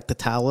the stacked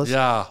towels.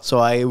 Yeah. So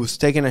I was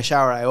taking a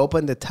shower. I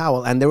opened the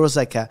towel and there was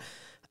like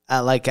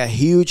a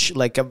huge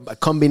a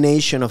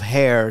combination of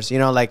hairs. You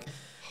know,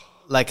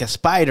 like a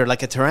spider,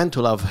 like a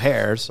tarantula of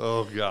hairs.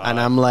 Oh, God. And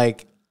I'm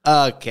like,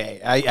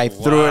 okay. I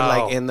threw it Wow.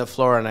 like in the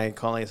floor and I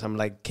called him. I'm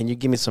like, can you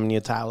give me some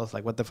new towels?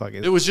 Like, what the fuck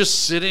is It was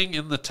just sitting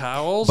in the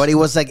towels? But it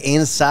was like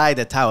inside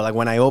the towel. Like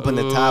when I opened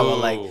the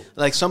towel, Ooh.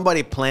 like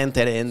somebody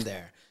planted it in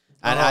there.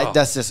 And Oh.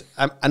 that's just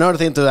another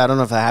thing too. I don't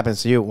know if that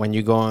happens to you when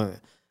you go on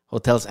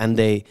hotels and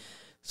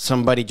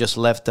somebody just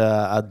left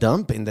a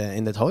dump in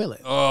the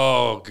toilet.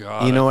 Oh,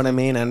 God. You know what I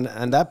mean? And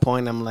at that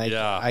point, I'm like,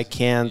 Yeah. I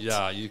can't.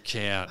 Yeah, you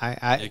can't.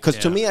 Because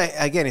to me,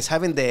 again, it's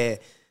having the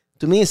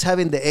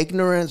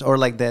ignorance or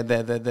like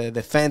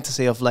the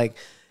fantasy of like,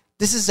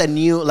 this is a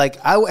new, like,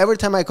 every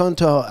time I come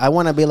to, I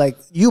want to be like,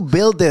 you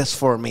build this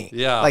for me.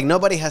 Yeah. Like,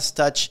 nobody has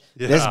touched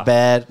this Yeah.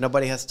 bed.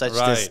 Nobody has touched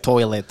this Right.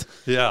 toilet.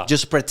 Yeah.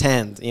 Just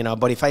pretend,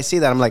 But if I see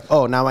that, I'm like,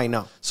 oh, now I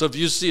know. So if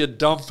you see a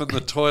dump in the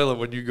toilet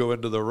when you go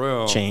into the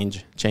room.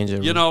 Change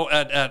it. You know,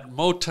 at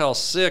Motel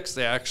 6,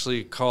 they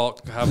actually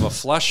have a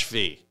flush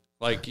fee.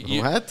 Like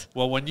What?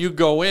 Well, when you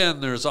go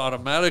in, there's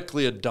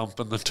automatically a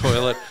dump in the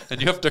toilet, and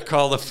you have to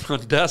call the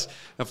front desk.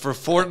 And for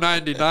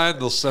 $4.99,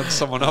 they'll send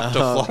someone up to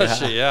flush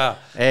it. Yeah.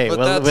 Hey,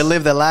 But we'll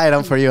leave the light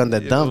on for you on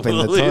the dump in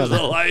the We'll leave the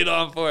toilet. light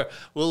on for you.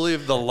 We'll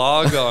leave the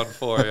log on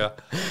for you.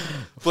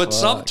 But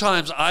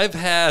sometimes I've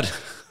had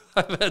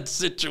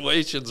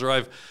situations where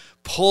I've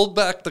pulled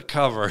back the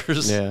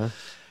covers. Yeah.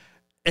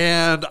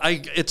 And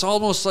it's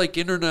almost like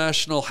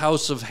International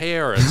House of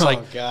Hair. It's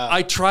like God.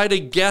 I try to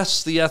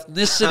guess the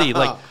ethnicity.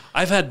 Like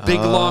I've had big,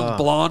 long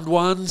blonde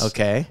ones.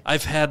 Okay.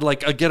 I've had I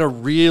get a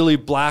really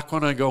black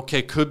one. I go,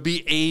 okay, could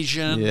be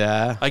Asian.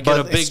 Yeah. I get But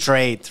a big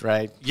straight,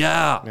 right?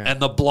 yeah. And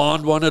the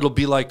blonde one, it'll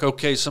be like,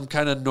 okay, some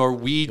kind of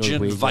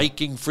Norwegian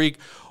Viking freak.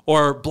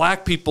 Or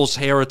black people's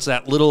hair, it's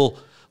that little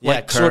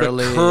sort of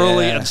curly,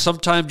 curly. yeah. And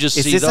sometimes you Is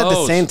see this those. at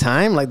the same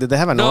time? Like, did they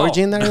have an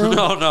orgy in that room?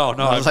 No.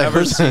 I I've was like, never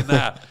who's- seen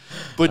that.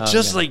 But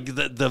just like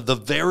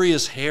the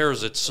various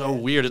hairs, it's so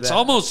weird. It's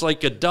almost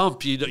like a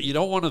dump. You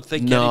don't want to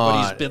think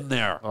anybody's been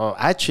there. Oh,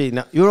 actually,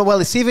 no. Well,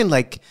 it's even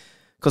like,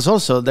 because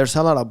also there's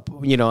a lot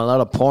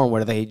of porn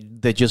where they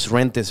just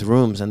rent these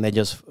rooms and they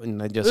just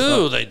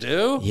Ooh, they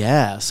do?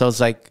 yeah. So it's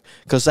like,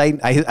 because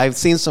I've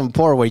seen some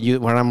porn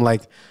where I'm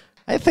like,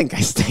 I think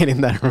I stayed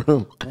in that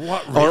room.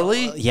 What,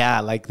 really?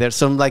 Yeah, like there's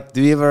some like,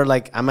 do you ever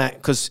like,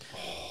 because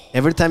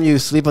every time you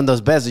sleep on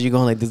those beds, you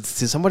go like, did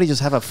somebody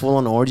just have a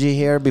full-on orgy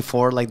here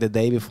before, like the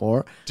day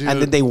before? Dude.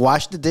 And then they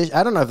wash the dish.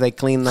 I don't know if they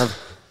clean them.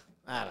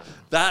 I don't know.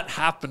 That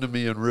happened to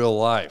me in real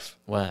life.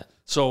 What?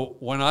 So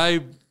when I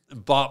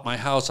bought my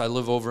house, I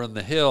live over in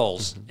the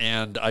hills,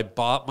 and I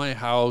bought my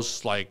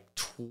house like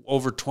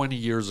over 20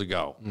 years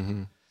ago.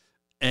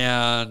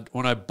 And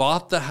when I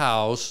bought the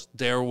house,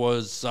 there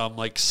was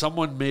like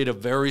someone made a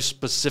very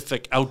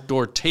specific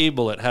outdoor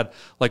table. It had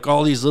like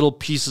all these little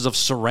pieces of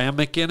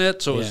ceramic in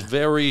it. So it was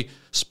very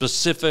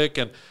specific.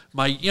 And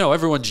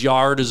everyone's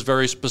yard is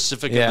very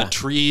specific, and the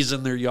trees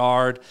in their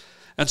yard.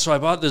 And so I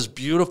bought this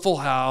beautiful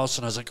house,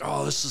 and I was like,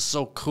 oh, this is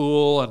so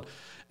cool.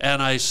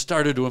 And I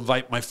started to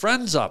invite my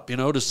friends up,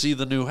 to see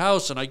the new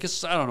house. And I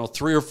guess,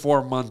 3 or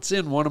 4 months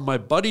in, one of my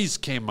buddies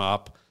came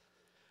up,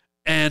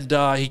 and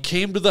he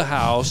came to the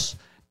house.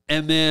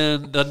 And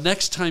then the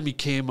next time he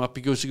came up,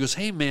 he goes,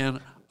 hey,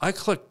 man, I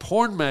collect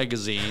porn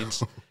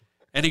magazines.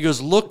 And he goes,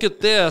 look at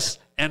this.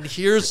 And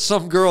here's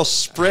some girl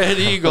spread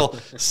eagle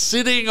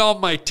sitting on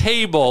my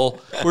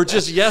table where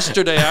just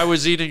yesterday I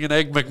was eating an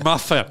Egg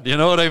McMuffin. You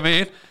know what I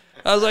mean?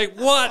 I was like,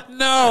 what?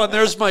 No. And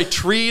there's my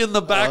tree in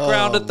the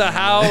background at the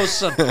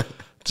house. And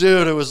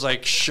Dude, it was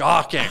like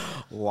shocking.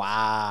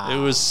 Wow. It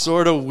was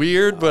sort of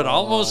weird, but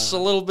almost a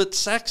little bit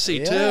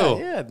sexy too.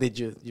 Yeah. Did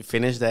you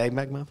finish the Egg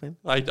McMuffin?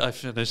 I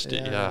finished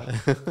it. Yeah.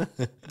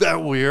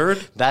 That weird.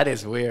 That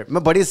is weird.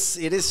 But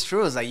it is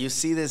true. It's like you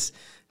see these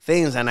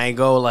things, and I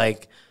go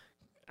like,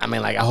 I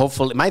mean, like,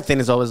 hopefully, my thing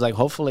is always like,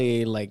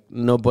 hopefully, like,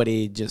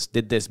 nobody just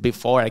did this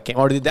before I came,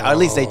 or at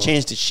least they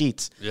changed the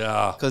sheets.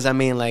 Yeah. Because, I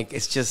mean, like,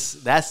 it's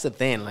just, that's the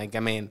thing. Like, I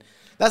mean,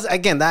 that's,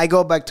 again, I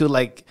go back to,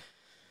 like,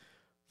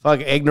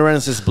 fuck,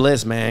 ignorance is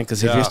bliss, man.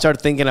 Because if you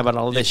start thinking about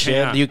all this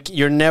shit,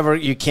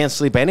 you can't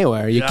sleep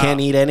anywhere. You can't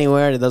eat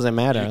anywhere. It doesn't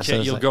matter.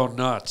 You'll go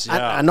nuts.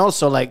 Yeah. And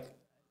also, like,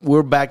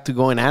 we're back to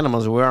going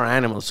animals. We are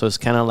animals. So it's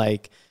kind of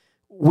like,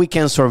 we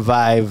can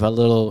survive a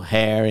little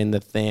hair in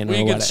the thing.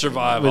 We can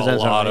survive a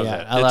lot of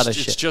it. A lot of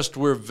shit. shit. It's just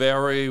we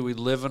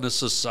live in a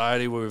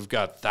society where we've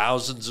got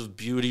thousands of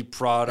beauty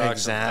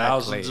products, and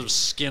thousands of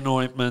skin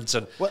ointments,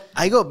 and well,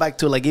 I go back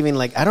to like even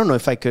like I don't know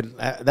if I could.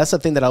 That's the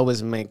thing that I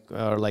always make,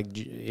 or like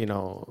you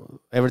know,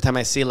 every time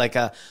I see like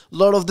a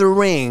Lord of the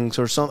Rings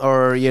or some,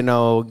 or you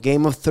know,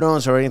 Game of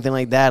Thrones or anything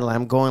like that,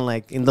 I'm going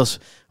like in those,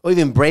 or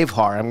even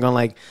Braveheart, I'm going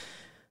like.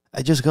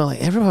 I just go like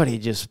everybody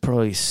just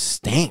probably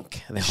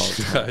stank the whole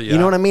time. You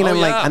know what I mean? I'm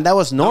like, and that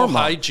was normal. No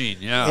hygiene,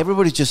 yeah.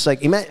 Everybody's just like,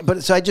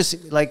 but so I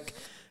just like,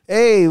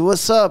 hey,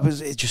 what's up?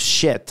 It's just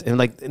shit, and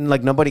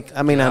like nobody.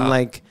 I mean, I'm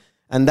like,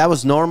 and that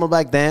was normal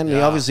back then.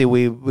 Yeah. Obviously,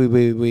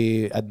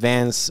 we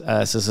advanced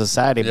as a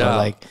society, but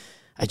like,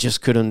 I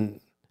just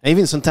couldn't.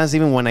 Even sometimes,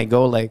 even when I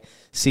go like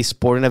see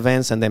sporting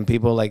events, and then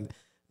people like,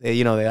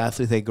 you know, the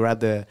athletes they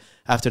grab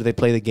after they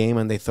play the game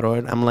and they throw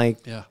it. I'm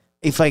like,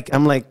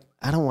 I'm like.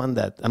 I don't want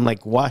that. I'm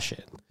like, wash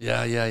it.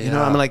 Yeah. You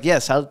know, I'm like,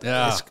 yes, I'll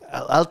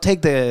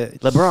take the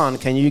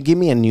LeBron. Can you give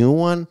me a new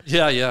one?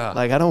 Yeah.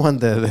 Like, I don't want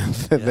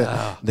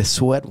the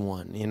sweat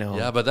one, you know?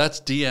 Yeah, but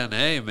that's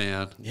DNA,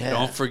 man. Yeah.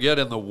 Don't forget,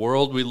 in the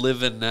world we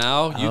live in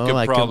now, you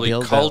can probably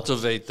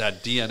cultivate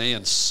that DNA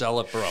and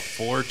sell it for a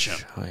fortune.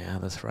 Oh, yeah,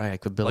 that's right. I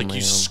could build like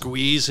you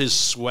squeeze his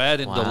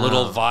sweat into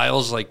little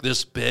vials like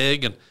this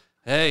big, and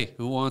hey,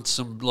 who wants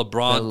some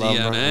LeBron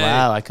DNA?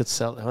 Wow, I could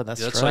sell. Oh,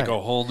 that's right. That's like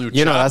a whole new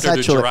chapter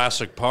to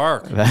Jurassic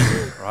Park,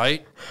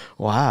 right?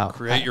 Wow.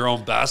 Create your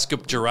own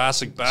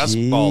Jurassic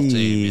basketball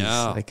team.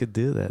 Yeah, I could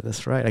do that.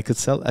 That's right. I could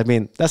sell. I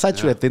mean, that's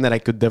actually a thing that I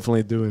could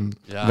definitely do in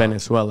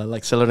Venezuela.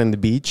 Like sell it in the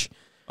beach.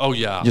 Oh,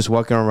 yeah. Just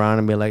walking around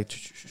and be like,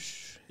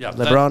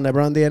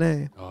 LeBron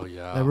DNA. Oh,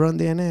 yeah. LeBron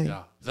DNA.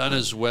 Yeah.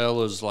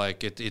 Venezuela's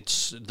like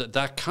it's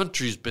that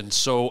country's been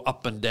so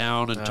up and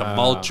down and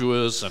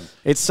tumultuous, and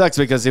it sucks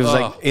because it was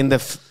like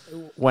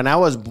when I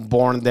was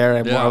born there,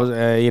 I was,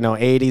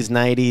 80s,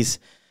 90s.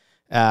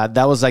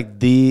 That was like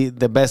the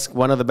best,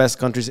 one of the best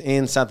countries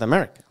in South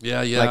America.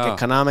 Yeah. Like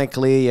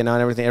economically, you know,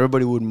 and everything.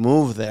 Everybody would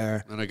move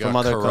there. And it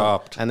got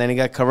corrupt. And then it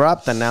got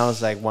corrupt, and now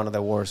it's like one of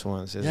the worst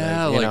ones. It's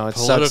like, you know, it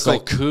political sucks,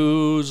 like,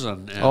 coups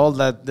and all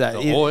that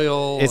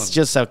oil. It's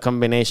just a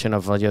combination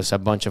of just a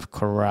bunch of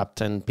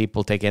corrupt and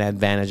people taking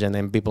advantage, and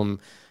then people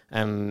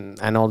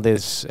and all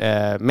this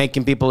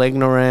making people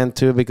ignorant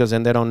too, because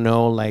then they don't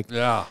know, like,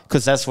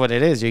 because that's what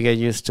it is. You get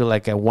used to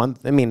like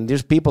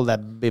there's people that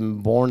have been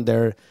born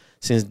there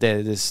since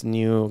this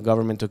new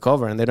government took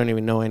over, and they don't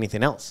even know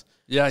anything else.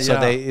 So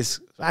I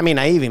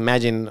even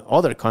imagine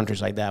other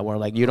countries like that where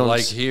like you don't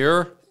like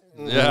here.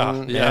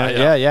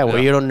 Where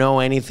you don't know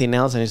anything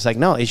else, and it's like,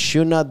 no, it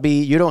should not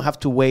be. You don't have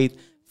to wait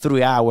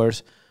 3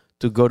 hours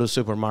to go to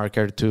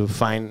supermarket to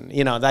find,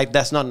 you know, like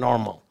that's not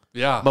normal.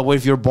 Yeah. But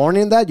if you're born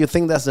in that, you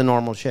think that's the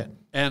normal shit.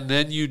 And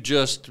then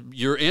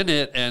you're in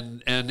it,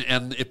 and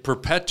it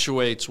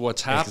perpetuates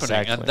what's happening.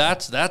 Exactly. And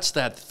that's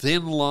that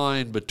thin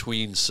line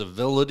between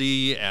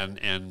civility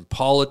and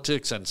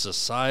politics and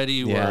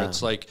society, where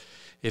it's like,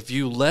 if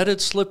you let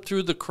it slip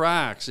through the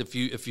cracks, if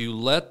you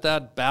let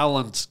that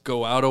balance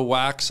go out of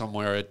whack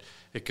somewhere,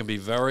 it can be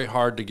very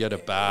hard to get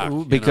it back.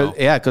 Because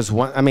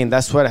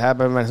that's what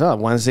happened myself.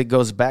 Once it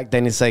goes back,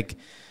 then it's like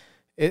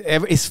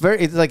it's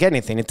like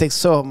anything. It takes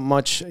so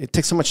much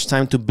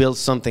time to build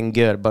something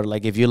good. But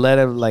like if you let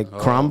it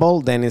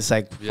crumble, then it's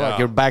like fuck,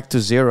 you're back to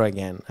zero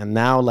again. And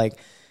now like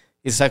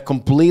it's a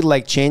complete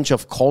like change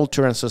of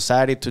culture and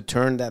society to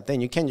turn that thing.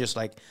 You can't just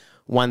like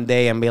one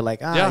day and be like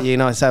you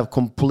know, it's a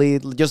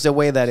complete, just the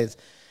way that it's,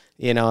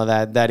 you know,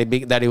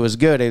 that it was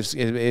good is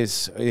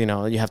you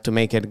know, you have to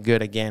make it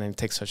good again, and it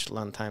takes such a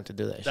long time to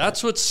do that.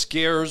 That's what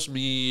scares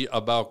me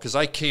about, because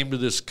I came to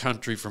this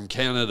country from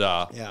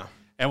Canada. Yeah.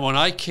 And when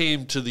I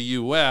came to the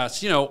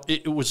U.S., you know,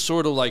 it was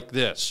sort of like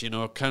this, you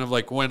know, kind of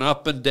like went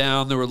up and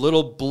down. There were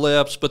little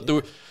blips, but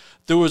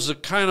there was a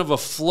kind of a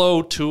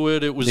flow to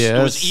it. It was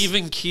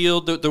even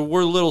keeled. There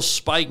were little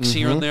spikes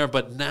here and there,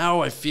 but now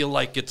I feel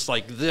like it's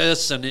like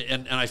this, and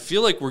I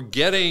feel like we're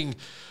getting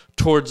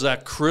towards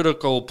that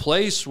critical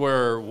place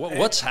where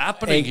what's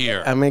happening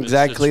here? I'm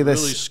exactly it's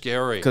this. Really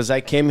scary. Because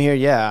I came here,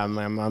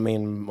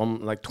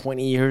 like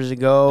 20 years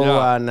ago,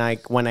 and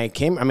when I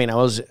came, I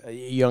was a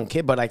young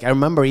kid, but like I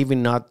remember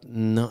even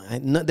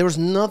there was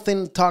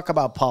nothing talk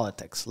about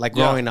politics like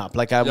growing up.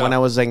 Like when I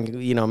was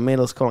in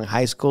middle school and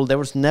high school, there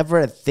was never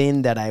a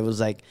thing that I was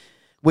like,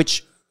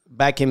 which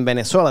back in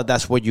Venezuela,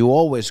 that's what you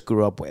always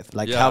grew up with.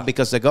 Like how,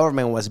 because the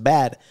government was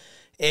bad,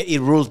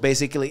 it rules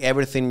basically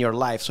everything in your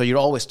life. So you're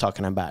always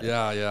talking about it.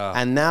 Yeah.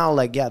 And now,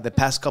 like, the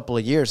past couple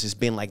of years, it's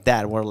been like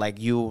that, where like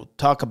you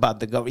talk about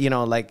the government, you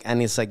know, like,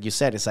 and it's like you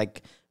said, it's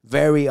like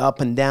very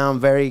up and down,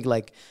 very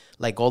like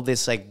all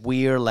this like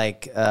weird,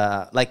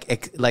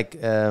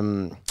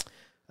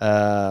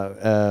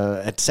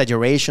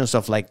 exaggerations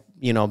of like,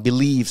 you know,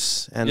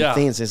 beliefs and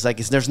things. It's like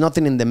there's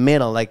nothing in the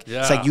middle. Like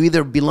it's like you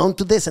either belong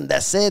to this and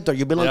that's it, or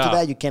you belong to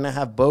that. You cannot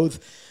have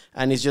both.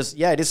 And it's just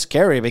it is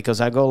scary,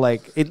 because I go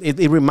like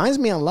it reminds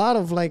me a lot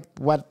of like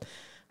what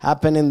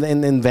happened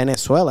in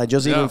Venezuela,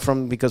 just even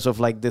from because of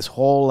like this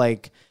whole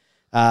like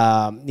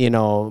you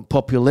know,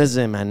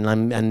 populism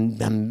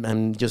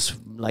and just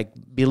like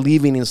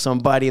believing in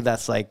somebody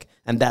that's like,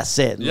 and that's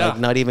it. Like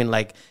not even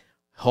like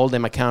hold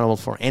them accountable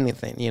for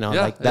anything, you know,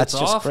 like that's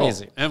just awful.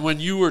 Crazy. And when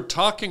you were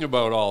talking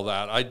about all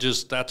that,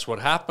 that's what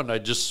happened. I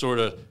just sort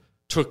of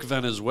took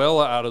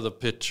Venezuela out of the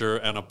picture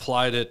and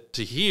applied it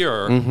to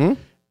here. Mm-hmm.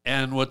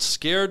 And what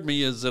scared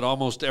me is that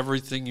almost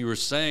everything you were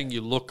saying,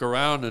 you look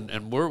around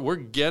and we're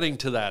getting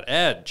to that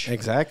edge.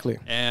 Exactly.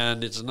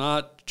 And it's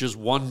not just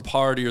one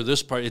party or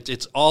this party,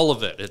 it's all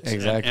of it.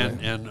 Exactly.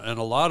 And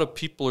a lot of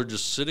people are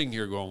just sitting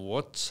here going,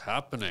 what's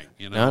happening?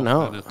 You know,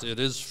 no. And it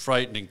is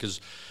frightening,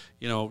 because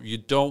you know, you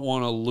don't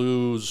want to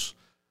lose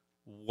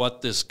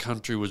what this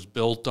country was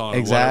built on,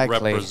 and what it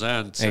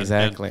represents.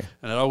 Exactly.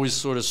 And it always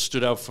sort of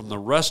stood out from the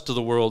rest of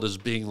the world as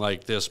being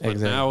like this, but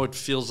now it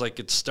feels like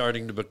it's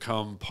starting to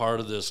become part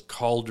of this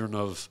cauldron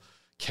of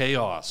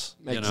chaos.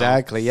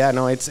 Exactly. You know? Yeah,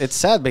 no, it's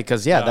sad,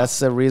 because that's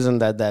the reason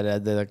that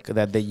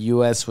the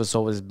US was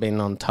always been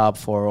on top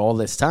for all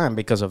this time,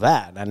 because of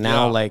that. And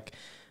now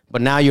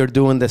but now you're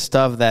doing the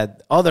stuff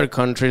that other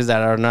countries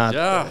that are not,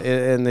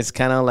 and it's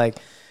kind of like,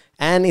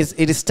 and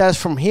it starts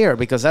from here,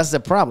 because that's the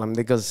problem,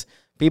 because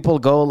people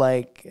go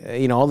like,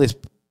 you know, all these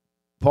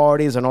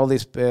parties and all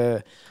these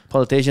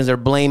politicians are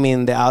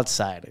blaming the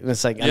outside. And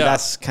it's like, and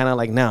that's kind of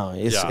like, no,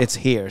 it's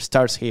here. It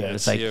starts here.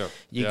 It's like here.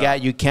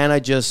 You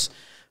cannot just,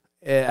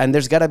 and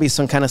there's got to be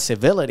some kind of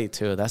civility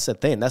too. That's the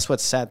thing. That's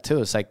what's sad too.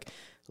 It's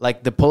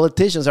like the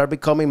politicians are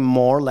becoming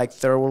more like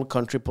third world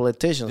country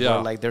politicians.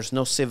 Where like there's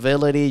no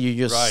civility. You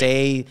just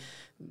say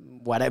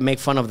what, I make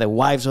fun of the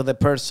wives of the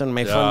person,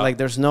 make fun, like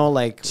there's no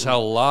like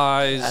tell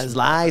lies,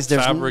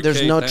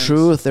 there's no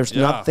truth, there's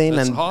nothing,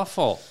 it's and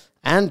awful.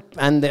 And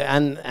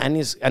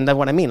that's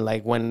what I mean.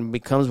 Like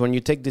when you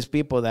take these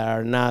people that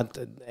are not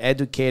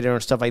educated or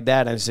stuff like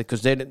that, and it's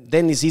because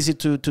then it's easy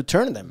to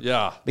turn them.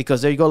 Yeah.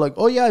 Because there you go, like,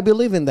 oh yeah, I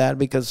believe in that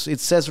because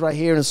it says right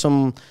here in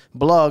some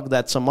blog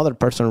that some other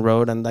person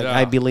wrote, and like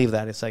I believe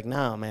that. It's like,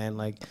 no, man,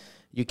 like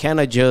you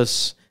cannot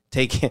just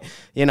take it.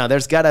 You know,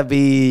 there's gotta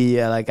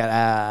be like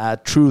a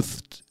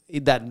truth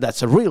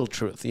that's a real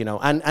truth. You know,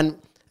 and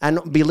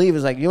believe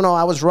is like, you know,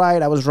 I was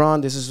right, I was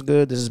wrong, this is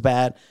good, this is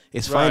bad.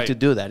 It's fine to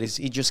do that.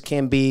 It just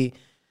can't be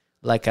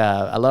like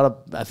a lot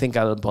of, I think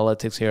out of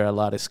politics here, a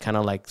lot is kind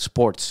of like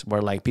sports,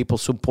 where like people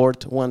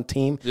support one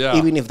team,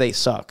 even if they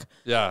suck.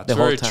 Yeah, it's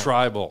very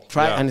tribal.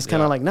 And it's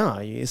kind of like, no,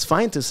 it's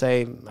fine to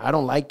say, I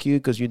don't like you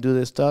because you do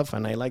this stuff,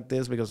 and I like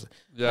this because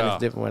it's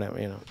different,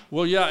 whatever, you know.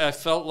 Well, yeah, I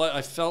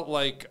felt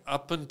like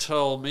up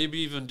until maybe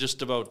even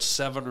just about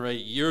 7 or 8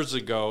 years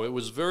ago, it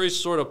was very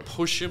sort of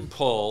push and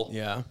pull.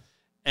 Yeah.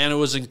 And it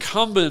was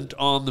incumbent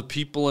on the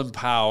people in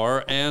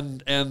power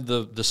and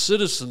the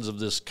citizens of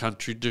this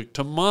country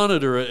to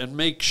monitor it and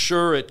make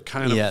sure it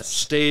kind of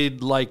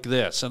stayed like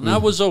this. And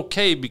that was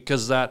okay,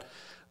 because that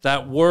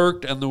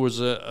worked, and there was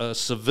a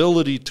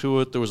civility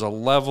to it. There was a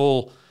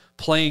level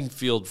playing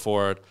field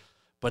for it.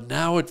 But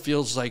now it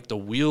feels like the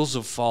wheels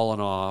have fallen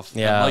off.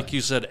 Yeah. And like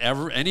you said,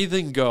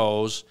 anything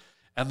goes.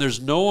 And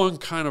there's no one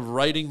kind of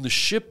righting the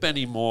ship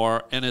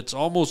anymore, and it's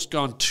almost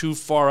gone too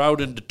far out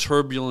into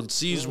turbulent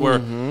seas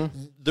where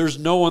there's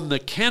no one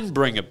that can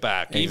bring it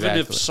back. Exactly. Even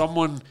if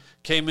someone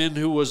came in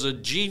who was a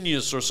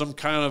genius or some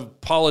kind of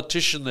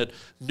politician that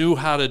knew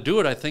how to do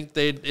it, I think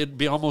it'd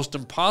be almost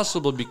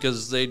impossible,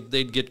 because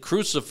they'd get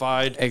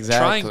crucified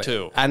trying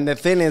to. And the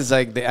thing is,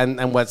 like,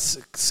 and what's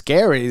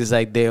scary is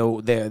like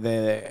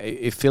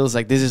it feels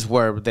like this is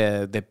where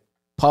the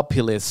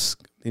populists,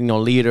 you know,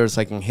 leaders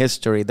like in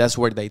history, that's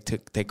where they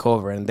take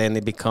over, and then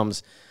it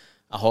becomes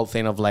a whole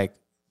thing of like,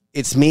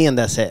 it's me and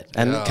that's it,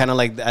 and kind of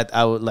like that,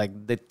 I would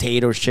like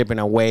dictatorship in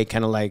a way,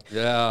 kind of like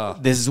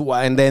this is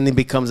why, and then it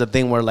becomes a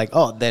thing where like,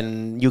 oh,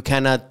 then you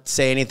cannot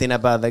say anything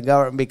about the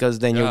government because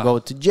then you go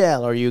to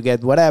jail or you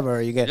get whatever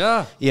you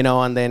get, you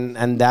know,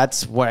 and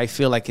that's where I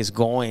feel like it's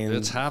going.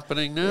 It's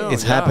happening now.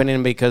 It's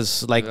happening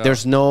because like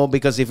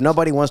because if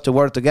nobody wants to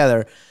work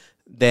together,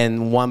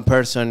 then one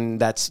person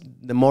that's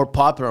the more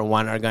popular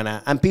one are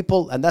gonna, and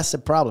that's the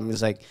problem,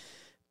 is like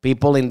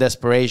people in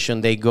desperation,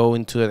 they go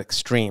into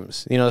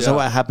extremes, you know. So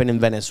what happened in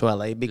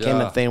Venezuela, it became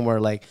a thing where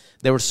like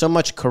there was so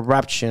much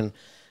corruption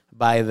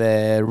by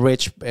the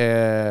rich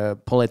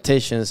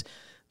politicians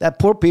that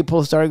poor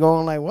people started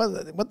going like,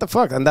 what the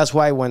fuck? And that's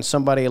why when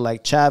somebody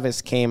like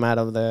Chavez came out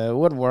of the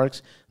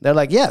woodworks, they're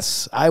like,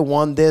 yes, I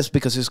want this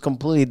because it's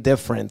completely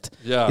different.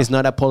 Yeah. It's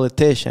not a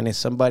politician. It's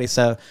somebody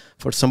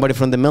for somebody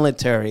from the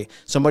military,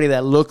 somebody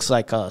that looks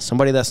like us,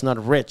 somebody that's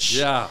not rich.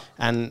 Yeah.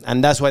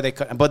 And that's why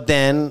but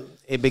then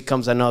it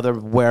becomes another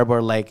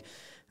where like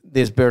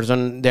this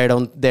person they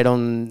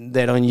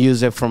don't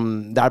use it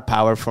from that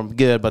power from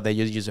good, but they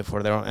just use it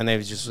for their own, and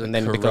it's just and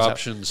then it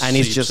becomes and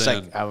it's just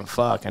like oh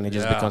fuck, and it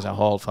just becomes a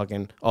whole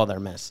fucking other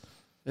mess.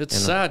 It's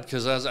sad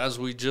because as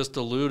we just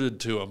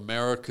alluded to,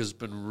 America's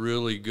been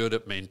really good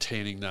at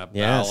maintaining that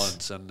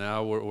balance, and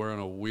now we're in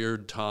a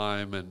weird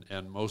time,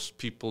 and most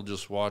people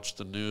just watch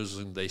the news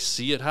and they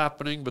see it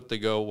happening, but they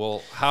go,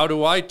 well, how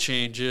do I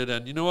change it?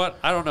 And you know what?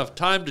 I don't have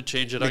time to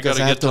change it. Because I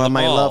got to get to the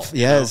mall.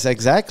 Yes,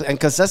 exactly. And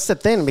because that's the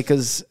thing,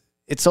 because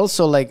it's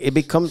also like it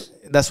becomes,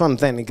 that's one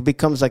thing, it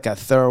becomes like a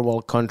third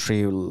world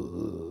country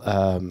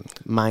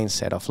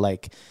mindset of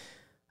like,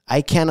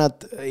 I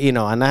cannot,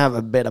 and I have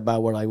a bit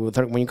about where like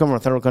when you come from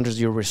third world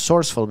countries, you're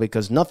resourceful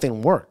because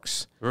nothing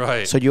works.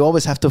 Right. So you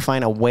always have to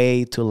find a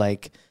way to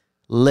like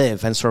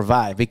live and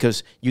survive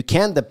because you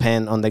can't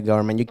depend on the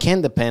government. You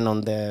can't depend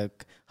on the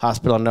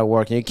hospital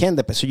network. You can't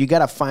depend. So you got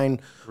to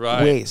find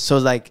ways. So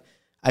like,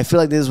 I feel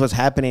like this is what's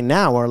happening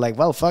now. We're like,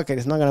 well, fuck it.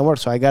 It's not going to work.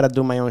 So I got to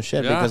do my own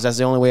shit because that's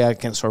the only way I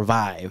can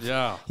survive.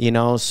 Yeah.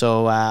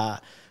 So,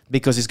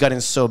 because it's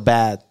gotten so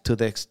bad to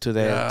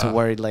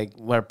where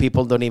where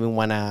people don't even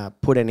want to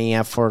put any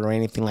effort or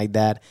anything like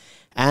that,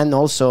 and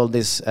also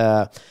this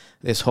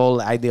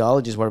whole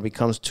ideologies where it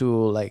becomes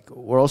too like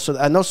we're also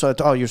and also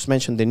you just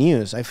mentioned the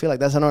news. I feel like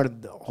that's another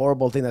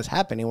horrible thing that's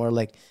happening where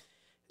like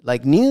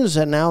news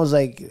and now is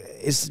like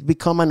it's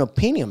become an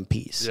opinion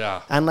piece.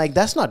 Yeah. And like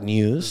that's not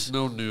news. There's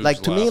no news. Like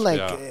to me, like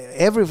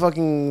every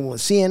fucking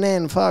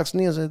CNN, Fox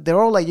News,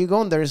 they're all like you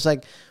go in there, it's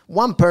like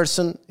one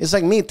person, it's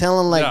like me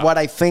telling like what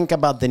I think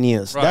about the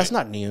news. Right. That's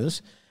not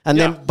news. And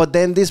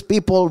then these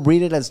people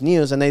read it as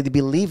news and they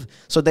believe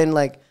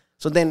it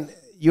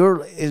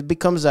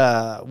becomes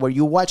where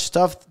you watch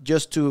stuff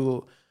just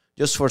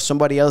for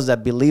somebody else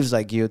that believes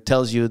like you,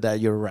 tells you that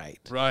you're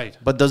right. Right.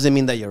 But doesn't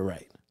mean that you're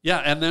right. Yeah,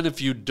 and then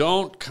if you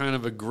don't kind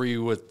of agree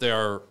with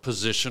their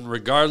position,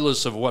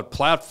 regardless of what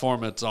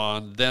platform it's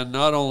on, then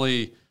not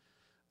only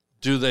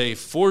do they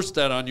force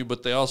that on you,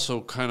 but they also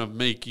kind of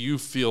make you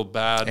feel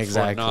bad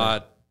for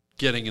not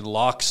getting in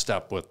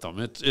lockstep with them.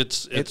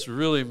 It's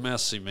really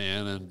messy,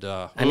 man. And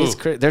it's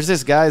there's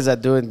these guys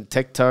that do in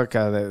TikTok,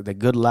 the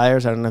Good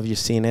Liars. I don't know if you've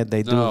seen it.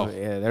 They do.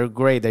 They're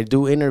great. They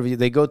do interviews.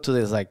 They go to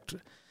this like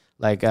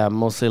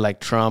mostly like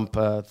Trump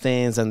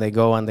things, and they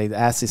go and they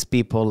ask these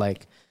people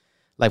like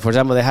for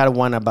example, they had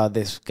one about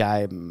this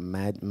guy,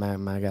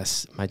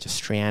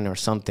 Magistrian or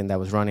something that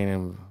was running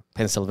in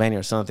Pennsylvania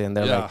or something. And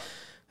they're like,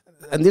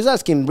 and they're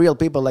asking real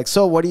people like,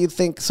 so what do you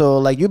think? So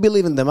like, you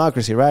believe in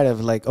democracy, right?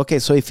 Of like, okay,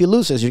 so if he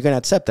loses, you're going to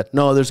accept it.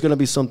 No, there's going to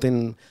be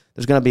something,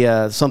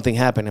 something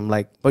happening. I'm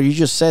like, but you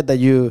just said that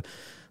you're,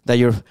 but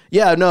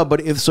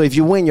if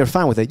you win, you're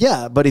fine with it.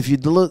 Yeah. But if you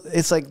lose,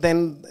 it's like,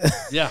 then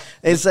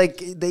it's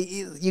like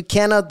you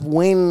cannot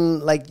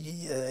win. Like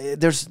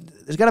there's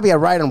got to be a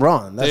right and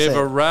wrong. They've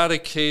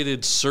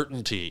eradicated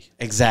certainty.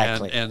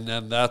 Exactly. And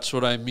that's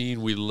what I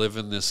mean. We live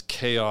in this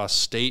chaos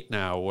state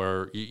now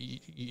where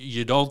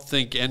you don't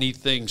think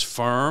anything's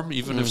firm.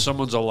 Even if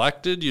someone's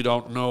elected, you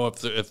don't know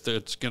if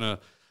it's going to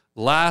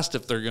last,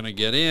 if they're going to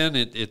get in.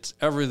 It's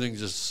everything's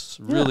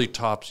just really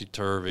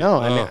topsy-turvy.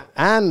 No,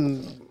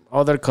 and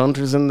other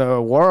countries in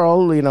the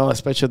world,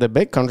 especially the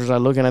big countries are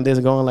looking at this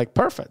going like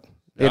perfect,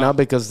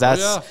 because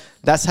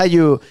that's how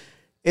you,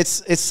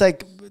 it's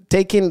like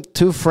taking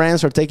two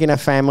friends or taking a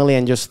family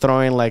and just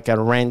throwing like a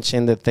wrench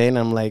in the thing.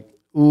 I'm like,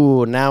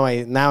 ooh, now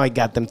I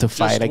got them to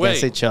fight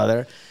against each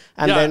other.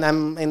 And then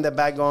I'm in the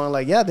back going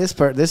like,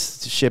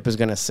 this ship is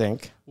going to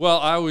sink. Well,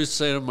 I always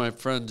say to my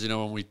friends,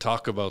 when we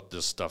talk about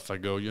this stuff, I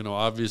go,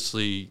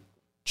 obviously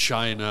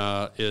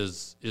China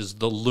is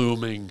the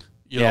looming,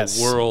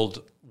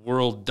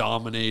 world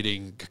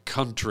dominating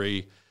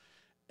country.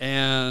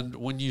 And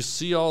when you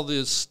see all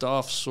this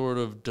stuff sort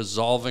of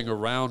dissolving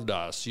around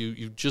us,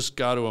 you just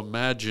got to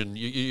imagine,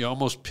 you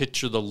almost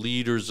picture the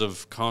leaders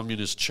of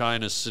communist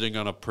China sitting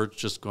on a perch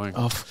just going,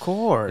 of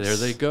course. There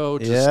they go.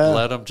 Just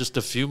let them just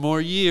a few more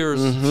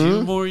years,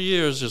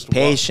 just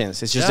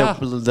patience. It's just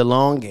the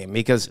long game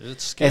because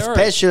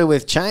especially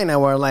with China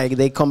where like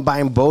they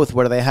combine both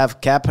where they have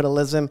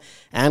capitalism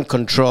and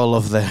control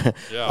of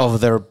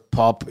their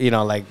pop,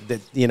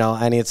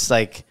 and it's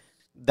like,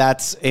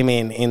 that's,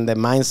 in the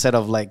mindset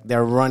of like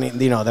they're running,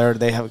 the other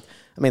day I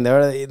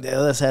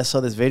saw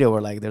this video where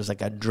like there's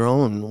like a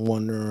drone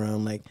wandering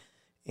around like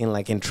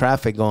in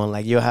traffic going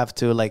like you have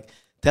to like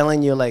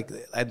telling you like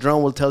a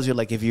drone will tell you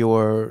like if you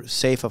were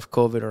safe of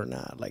COVID or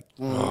not. Like,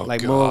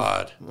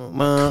 God.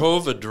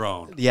 COVID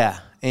drone. Yeah.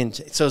 And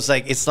so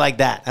it's like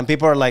that. And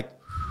people are like,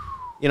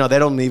 they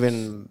don't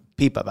even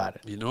peep about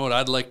it. You know what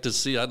I'd like to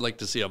see? I'd like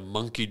to see a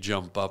monkey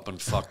jump up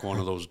and fuck one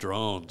of those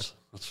drones.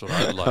 That's what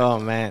I'd like. Oh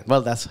man,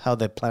 well that's how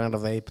the Planet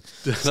of the Apes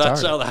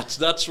started.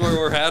 That's where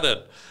we're headed.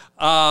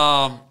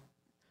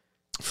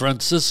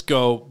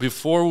 Francisco,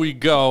 before we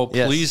go,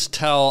 Yes. please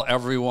tell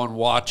everyone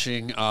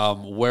watching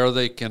where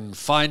they can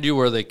find you,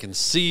 where they can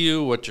see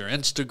you, what your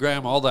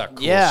Instagram, all that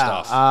cool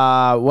stuff.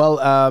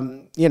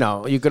 You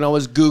know, you can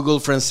always Google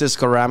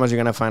Francisco Ramos. You're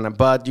gonna find it,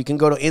 but you can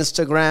go to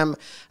Instagram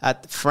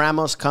at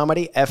Framos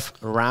Comedy, F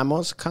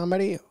Ramos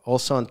Comedy.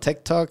 Also on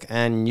TikTok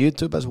and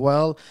YouTube as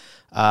well.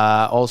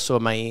 Also,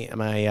 my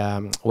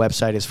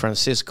website is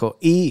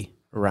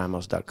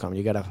franciscoeramos.com.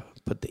 You gotta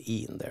put the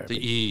E in there. The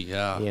E,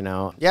 yeah. You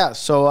know, yeah.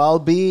 So I'll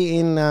be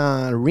in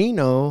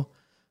Reno,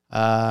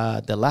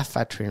 the Laugh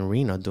Factory in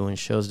Reno, doing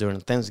shows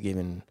during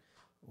Thanksgiving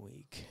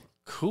week.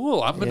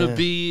 Cool. I'm going to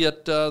be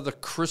at the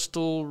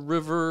Crystal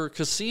River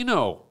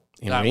Casino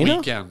that Reno?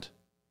 weekend.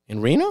 In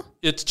Reno?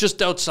 It's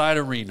just outside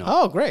of Reno.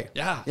 Oh, great.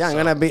 Yeah. Yeah, I'm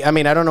going to be, I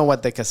mean, I don't know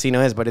what the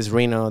casino is, but it's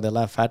Reno, the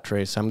Laugh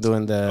Factory. So I'm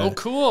doing the... Oh,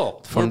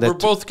 cool. From We're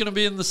both going to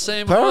be in the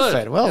same Perfect.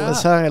 hood. Well,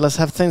 Yeah. let's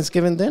have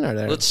Thanksgiving dinner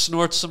there. Let's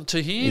snort some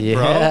tahini,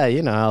 yeah, bro.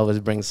 you know, I always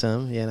bring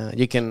some. You know,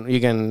 you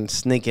can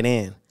sneak it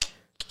in.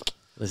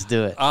 Let's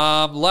do it.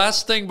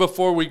 Last thing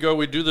before we go,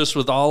 we do this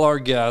with all our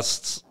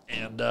guests,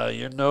 and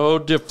you're no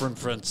different,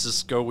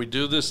 Francisco. We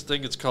do this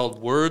thing. It's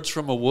called Words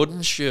from a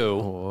Wooden Shoe.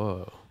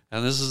 Whoa.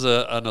 And this is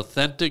an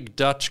authentic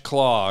Dutch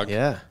clog.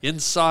 Yeah.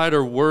 Inside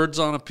are words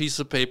on a piece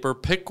of paper.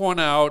 Pick one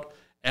out,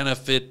 and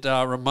if it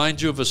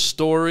reminds you of a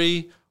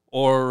story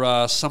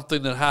or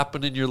something that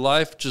happened in your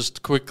life,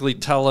 just quickly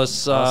tell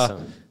us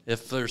Awesome.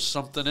 if there's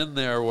something in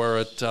there where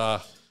it...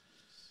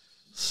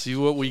 see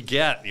what we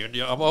get.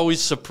 I'm always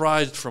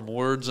surprised from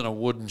words in a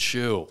wooden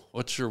shoe.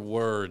 What's your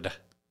word?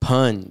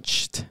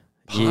 Punched.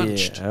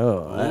 Punched. Yeah.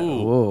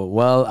 Oh. Ooh.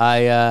 Well,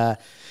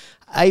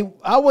 I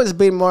always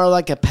been more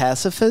like a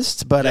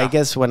pacifist, but I Yeah.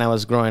 guess when I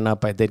was growing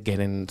up, I did get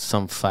in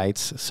some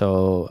fights.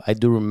 So I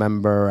do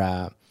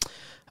remember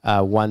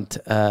one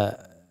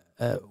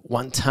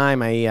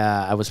time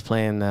I was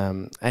playing,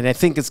 and I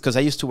think it's because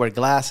I used to wear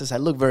glasses. I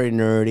look very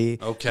nerdy.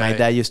 Okay. My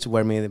dad used to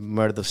wear me the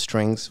Murder of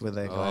Strings with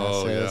the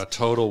glasses. Oh, yeah.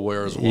 Total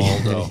Where's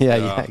Waldo.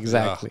 yeah,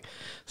 exactly.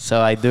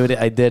 So I did.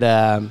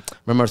 remember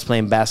I was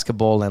playing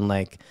basketball, and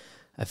like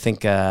I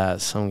think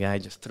some guy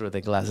just threw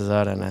the glasses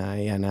out, and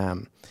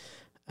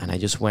I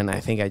just went. I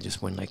think I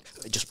just went like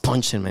just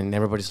punched him, and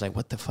everybody's like,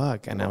 "What the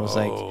fuck?" And I was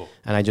like,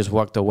 and I just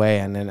walked away,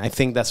 and then I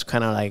think that's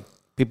kind of like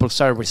people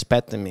started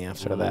respecting me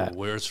after that.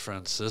 Where's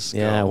Francisco?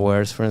 Yeah,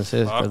 where's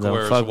Francisco? Fuck, Don't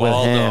where's fuck with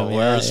Waldo? him.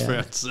 Where's yeah.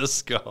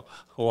 Francisco?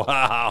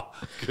 Wow.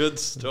 Good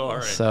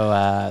story.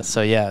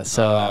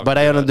 But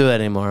I don't do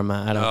that anymore,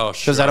 man. I don't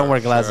because I don't wear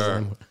glasses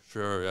anymore.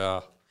 Sure,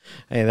 yeah.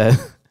 Hey,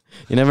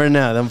 you never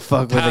know. Don't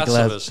fuck with the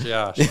glasses. Pacifist,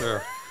 yeah,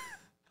 sure.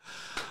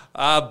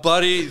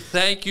 Buddy,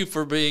 thank you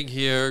for being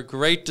here.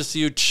 Great to see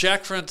you.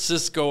 Check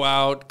Francisco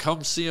out.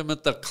 Come see him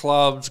at the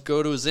clubs.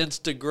 Go to his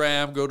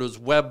Instagram. Go to his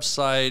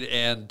website.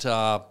 And,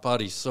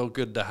 buddy, so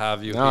good to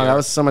have you here. That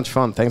was so much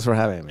fun. Thanks for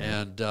having me.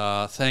 And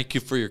thank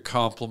you for your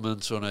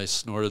compliments when I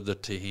snorted the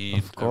tahini.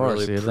 Of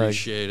course. I really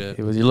appreciate it.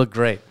 You look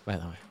great, by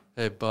the way.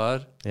 Hey,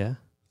 bud. Yeah?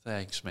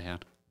 Thanks, man.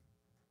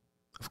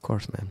 Of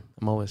course, man.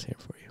 I'm always here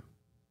for you.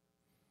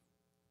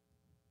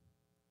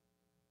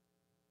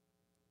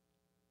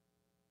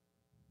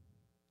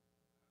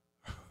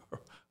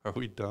 Are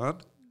we done?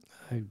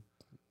 I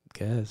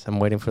guess. I'm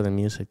waiting for the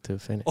music to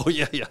finish. Oh,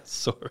 yeah.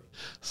 Sorry.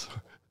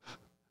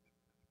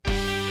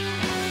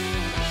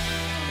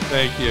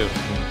 Thank you.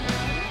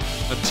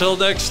 Until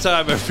next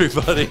time,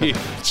 everybody.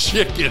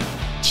 Chicken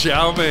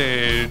chow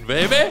mein,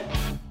 baby.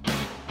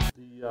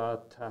 The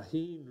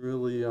tahini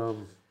really, I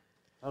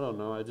don't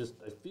know. I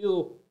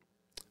feel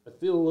a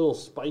little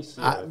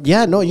spicy.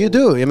 Yeah, no, you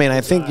do. I mean,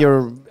 I think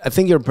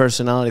your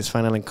personality is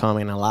finally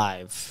coming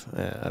alive.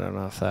 I don't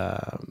know if,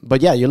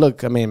 but yeah, you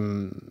look. I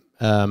mean,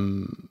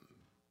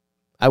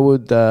 I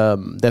would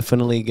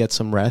definitely get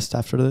some rest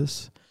after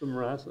this. Some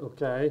rest,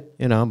 okay.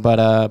 You know,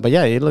 but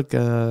yeah, you look.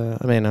 I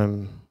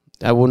mean,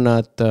 I would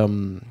not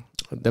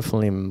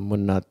definitely would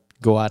not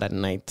go out at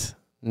night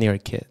near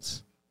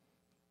kids.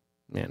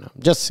 You know,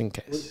 just in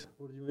case.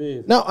 What do you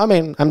mean? No, I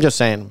mean, I'm just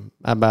saying.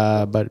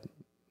 But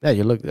yeah,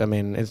 you look. I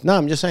mean,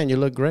 I'm just saying you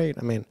look great.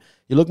 I mean,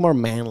 you look more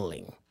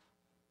manly.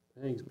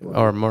 Thanks, buddy.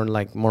 Or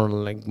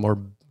more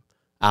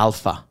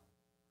alpha.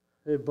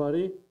 Hey,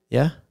 buddy.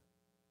 Yeah,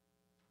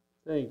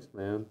 Thanks,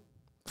 man.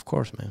 of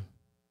course, man.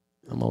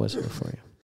 I'm always here for you.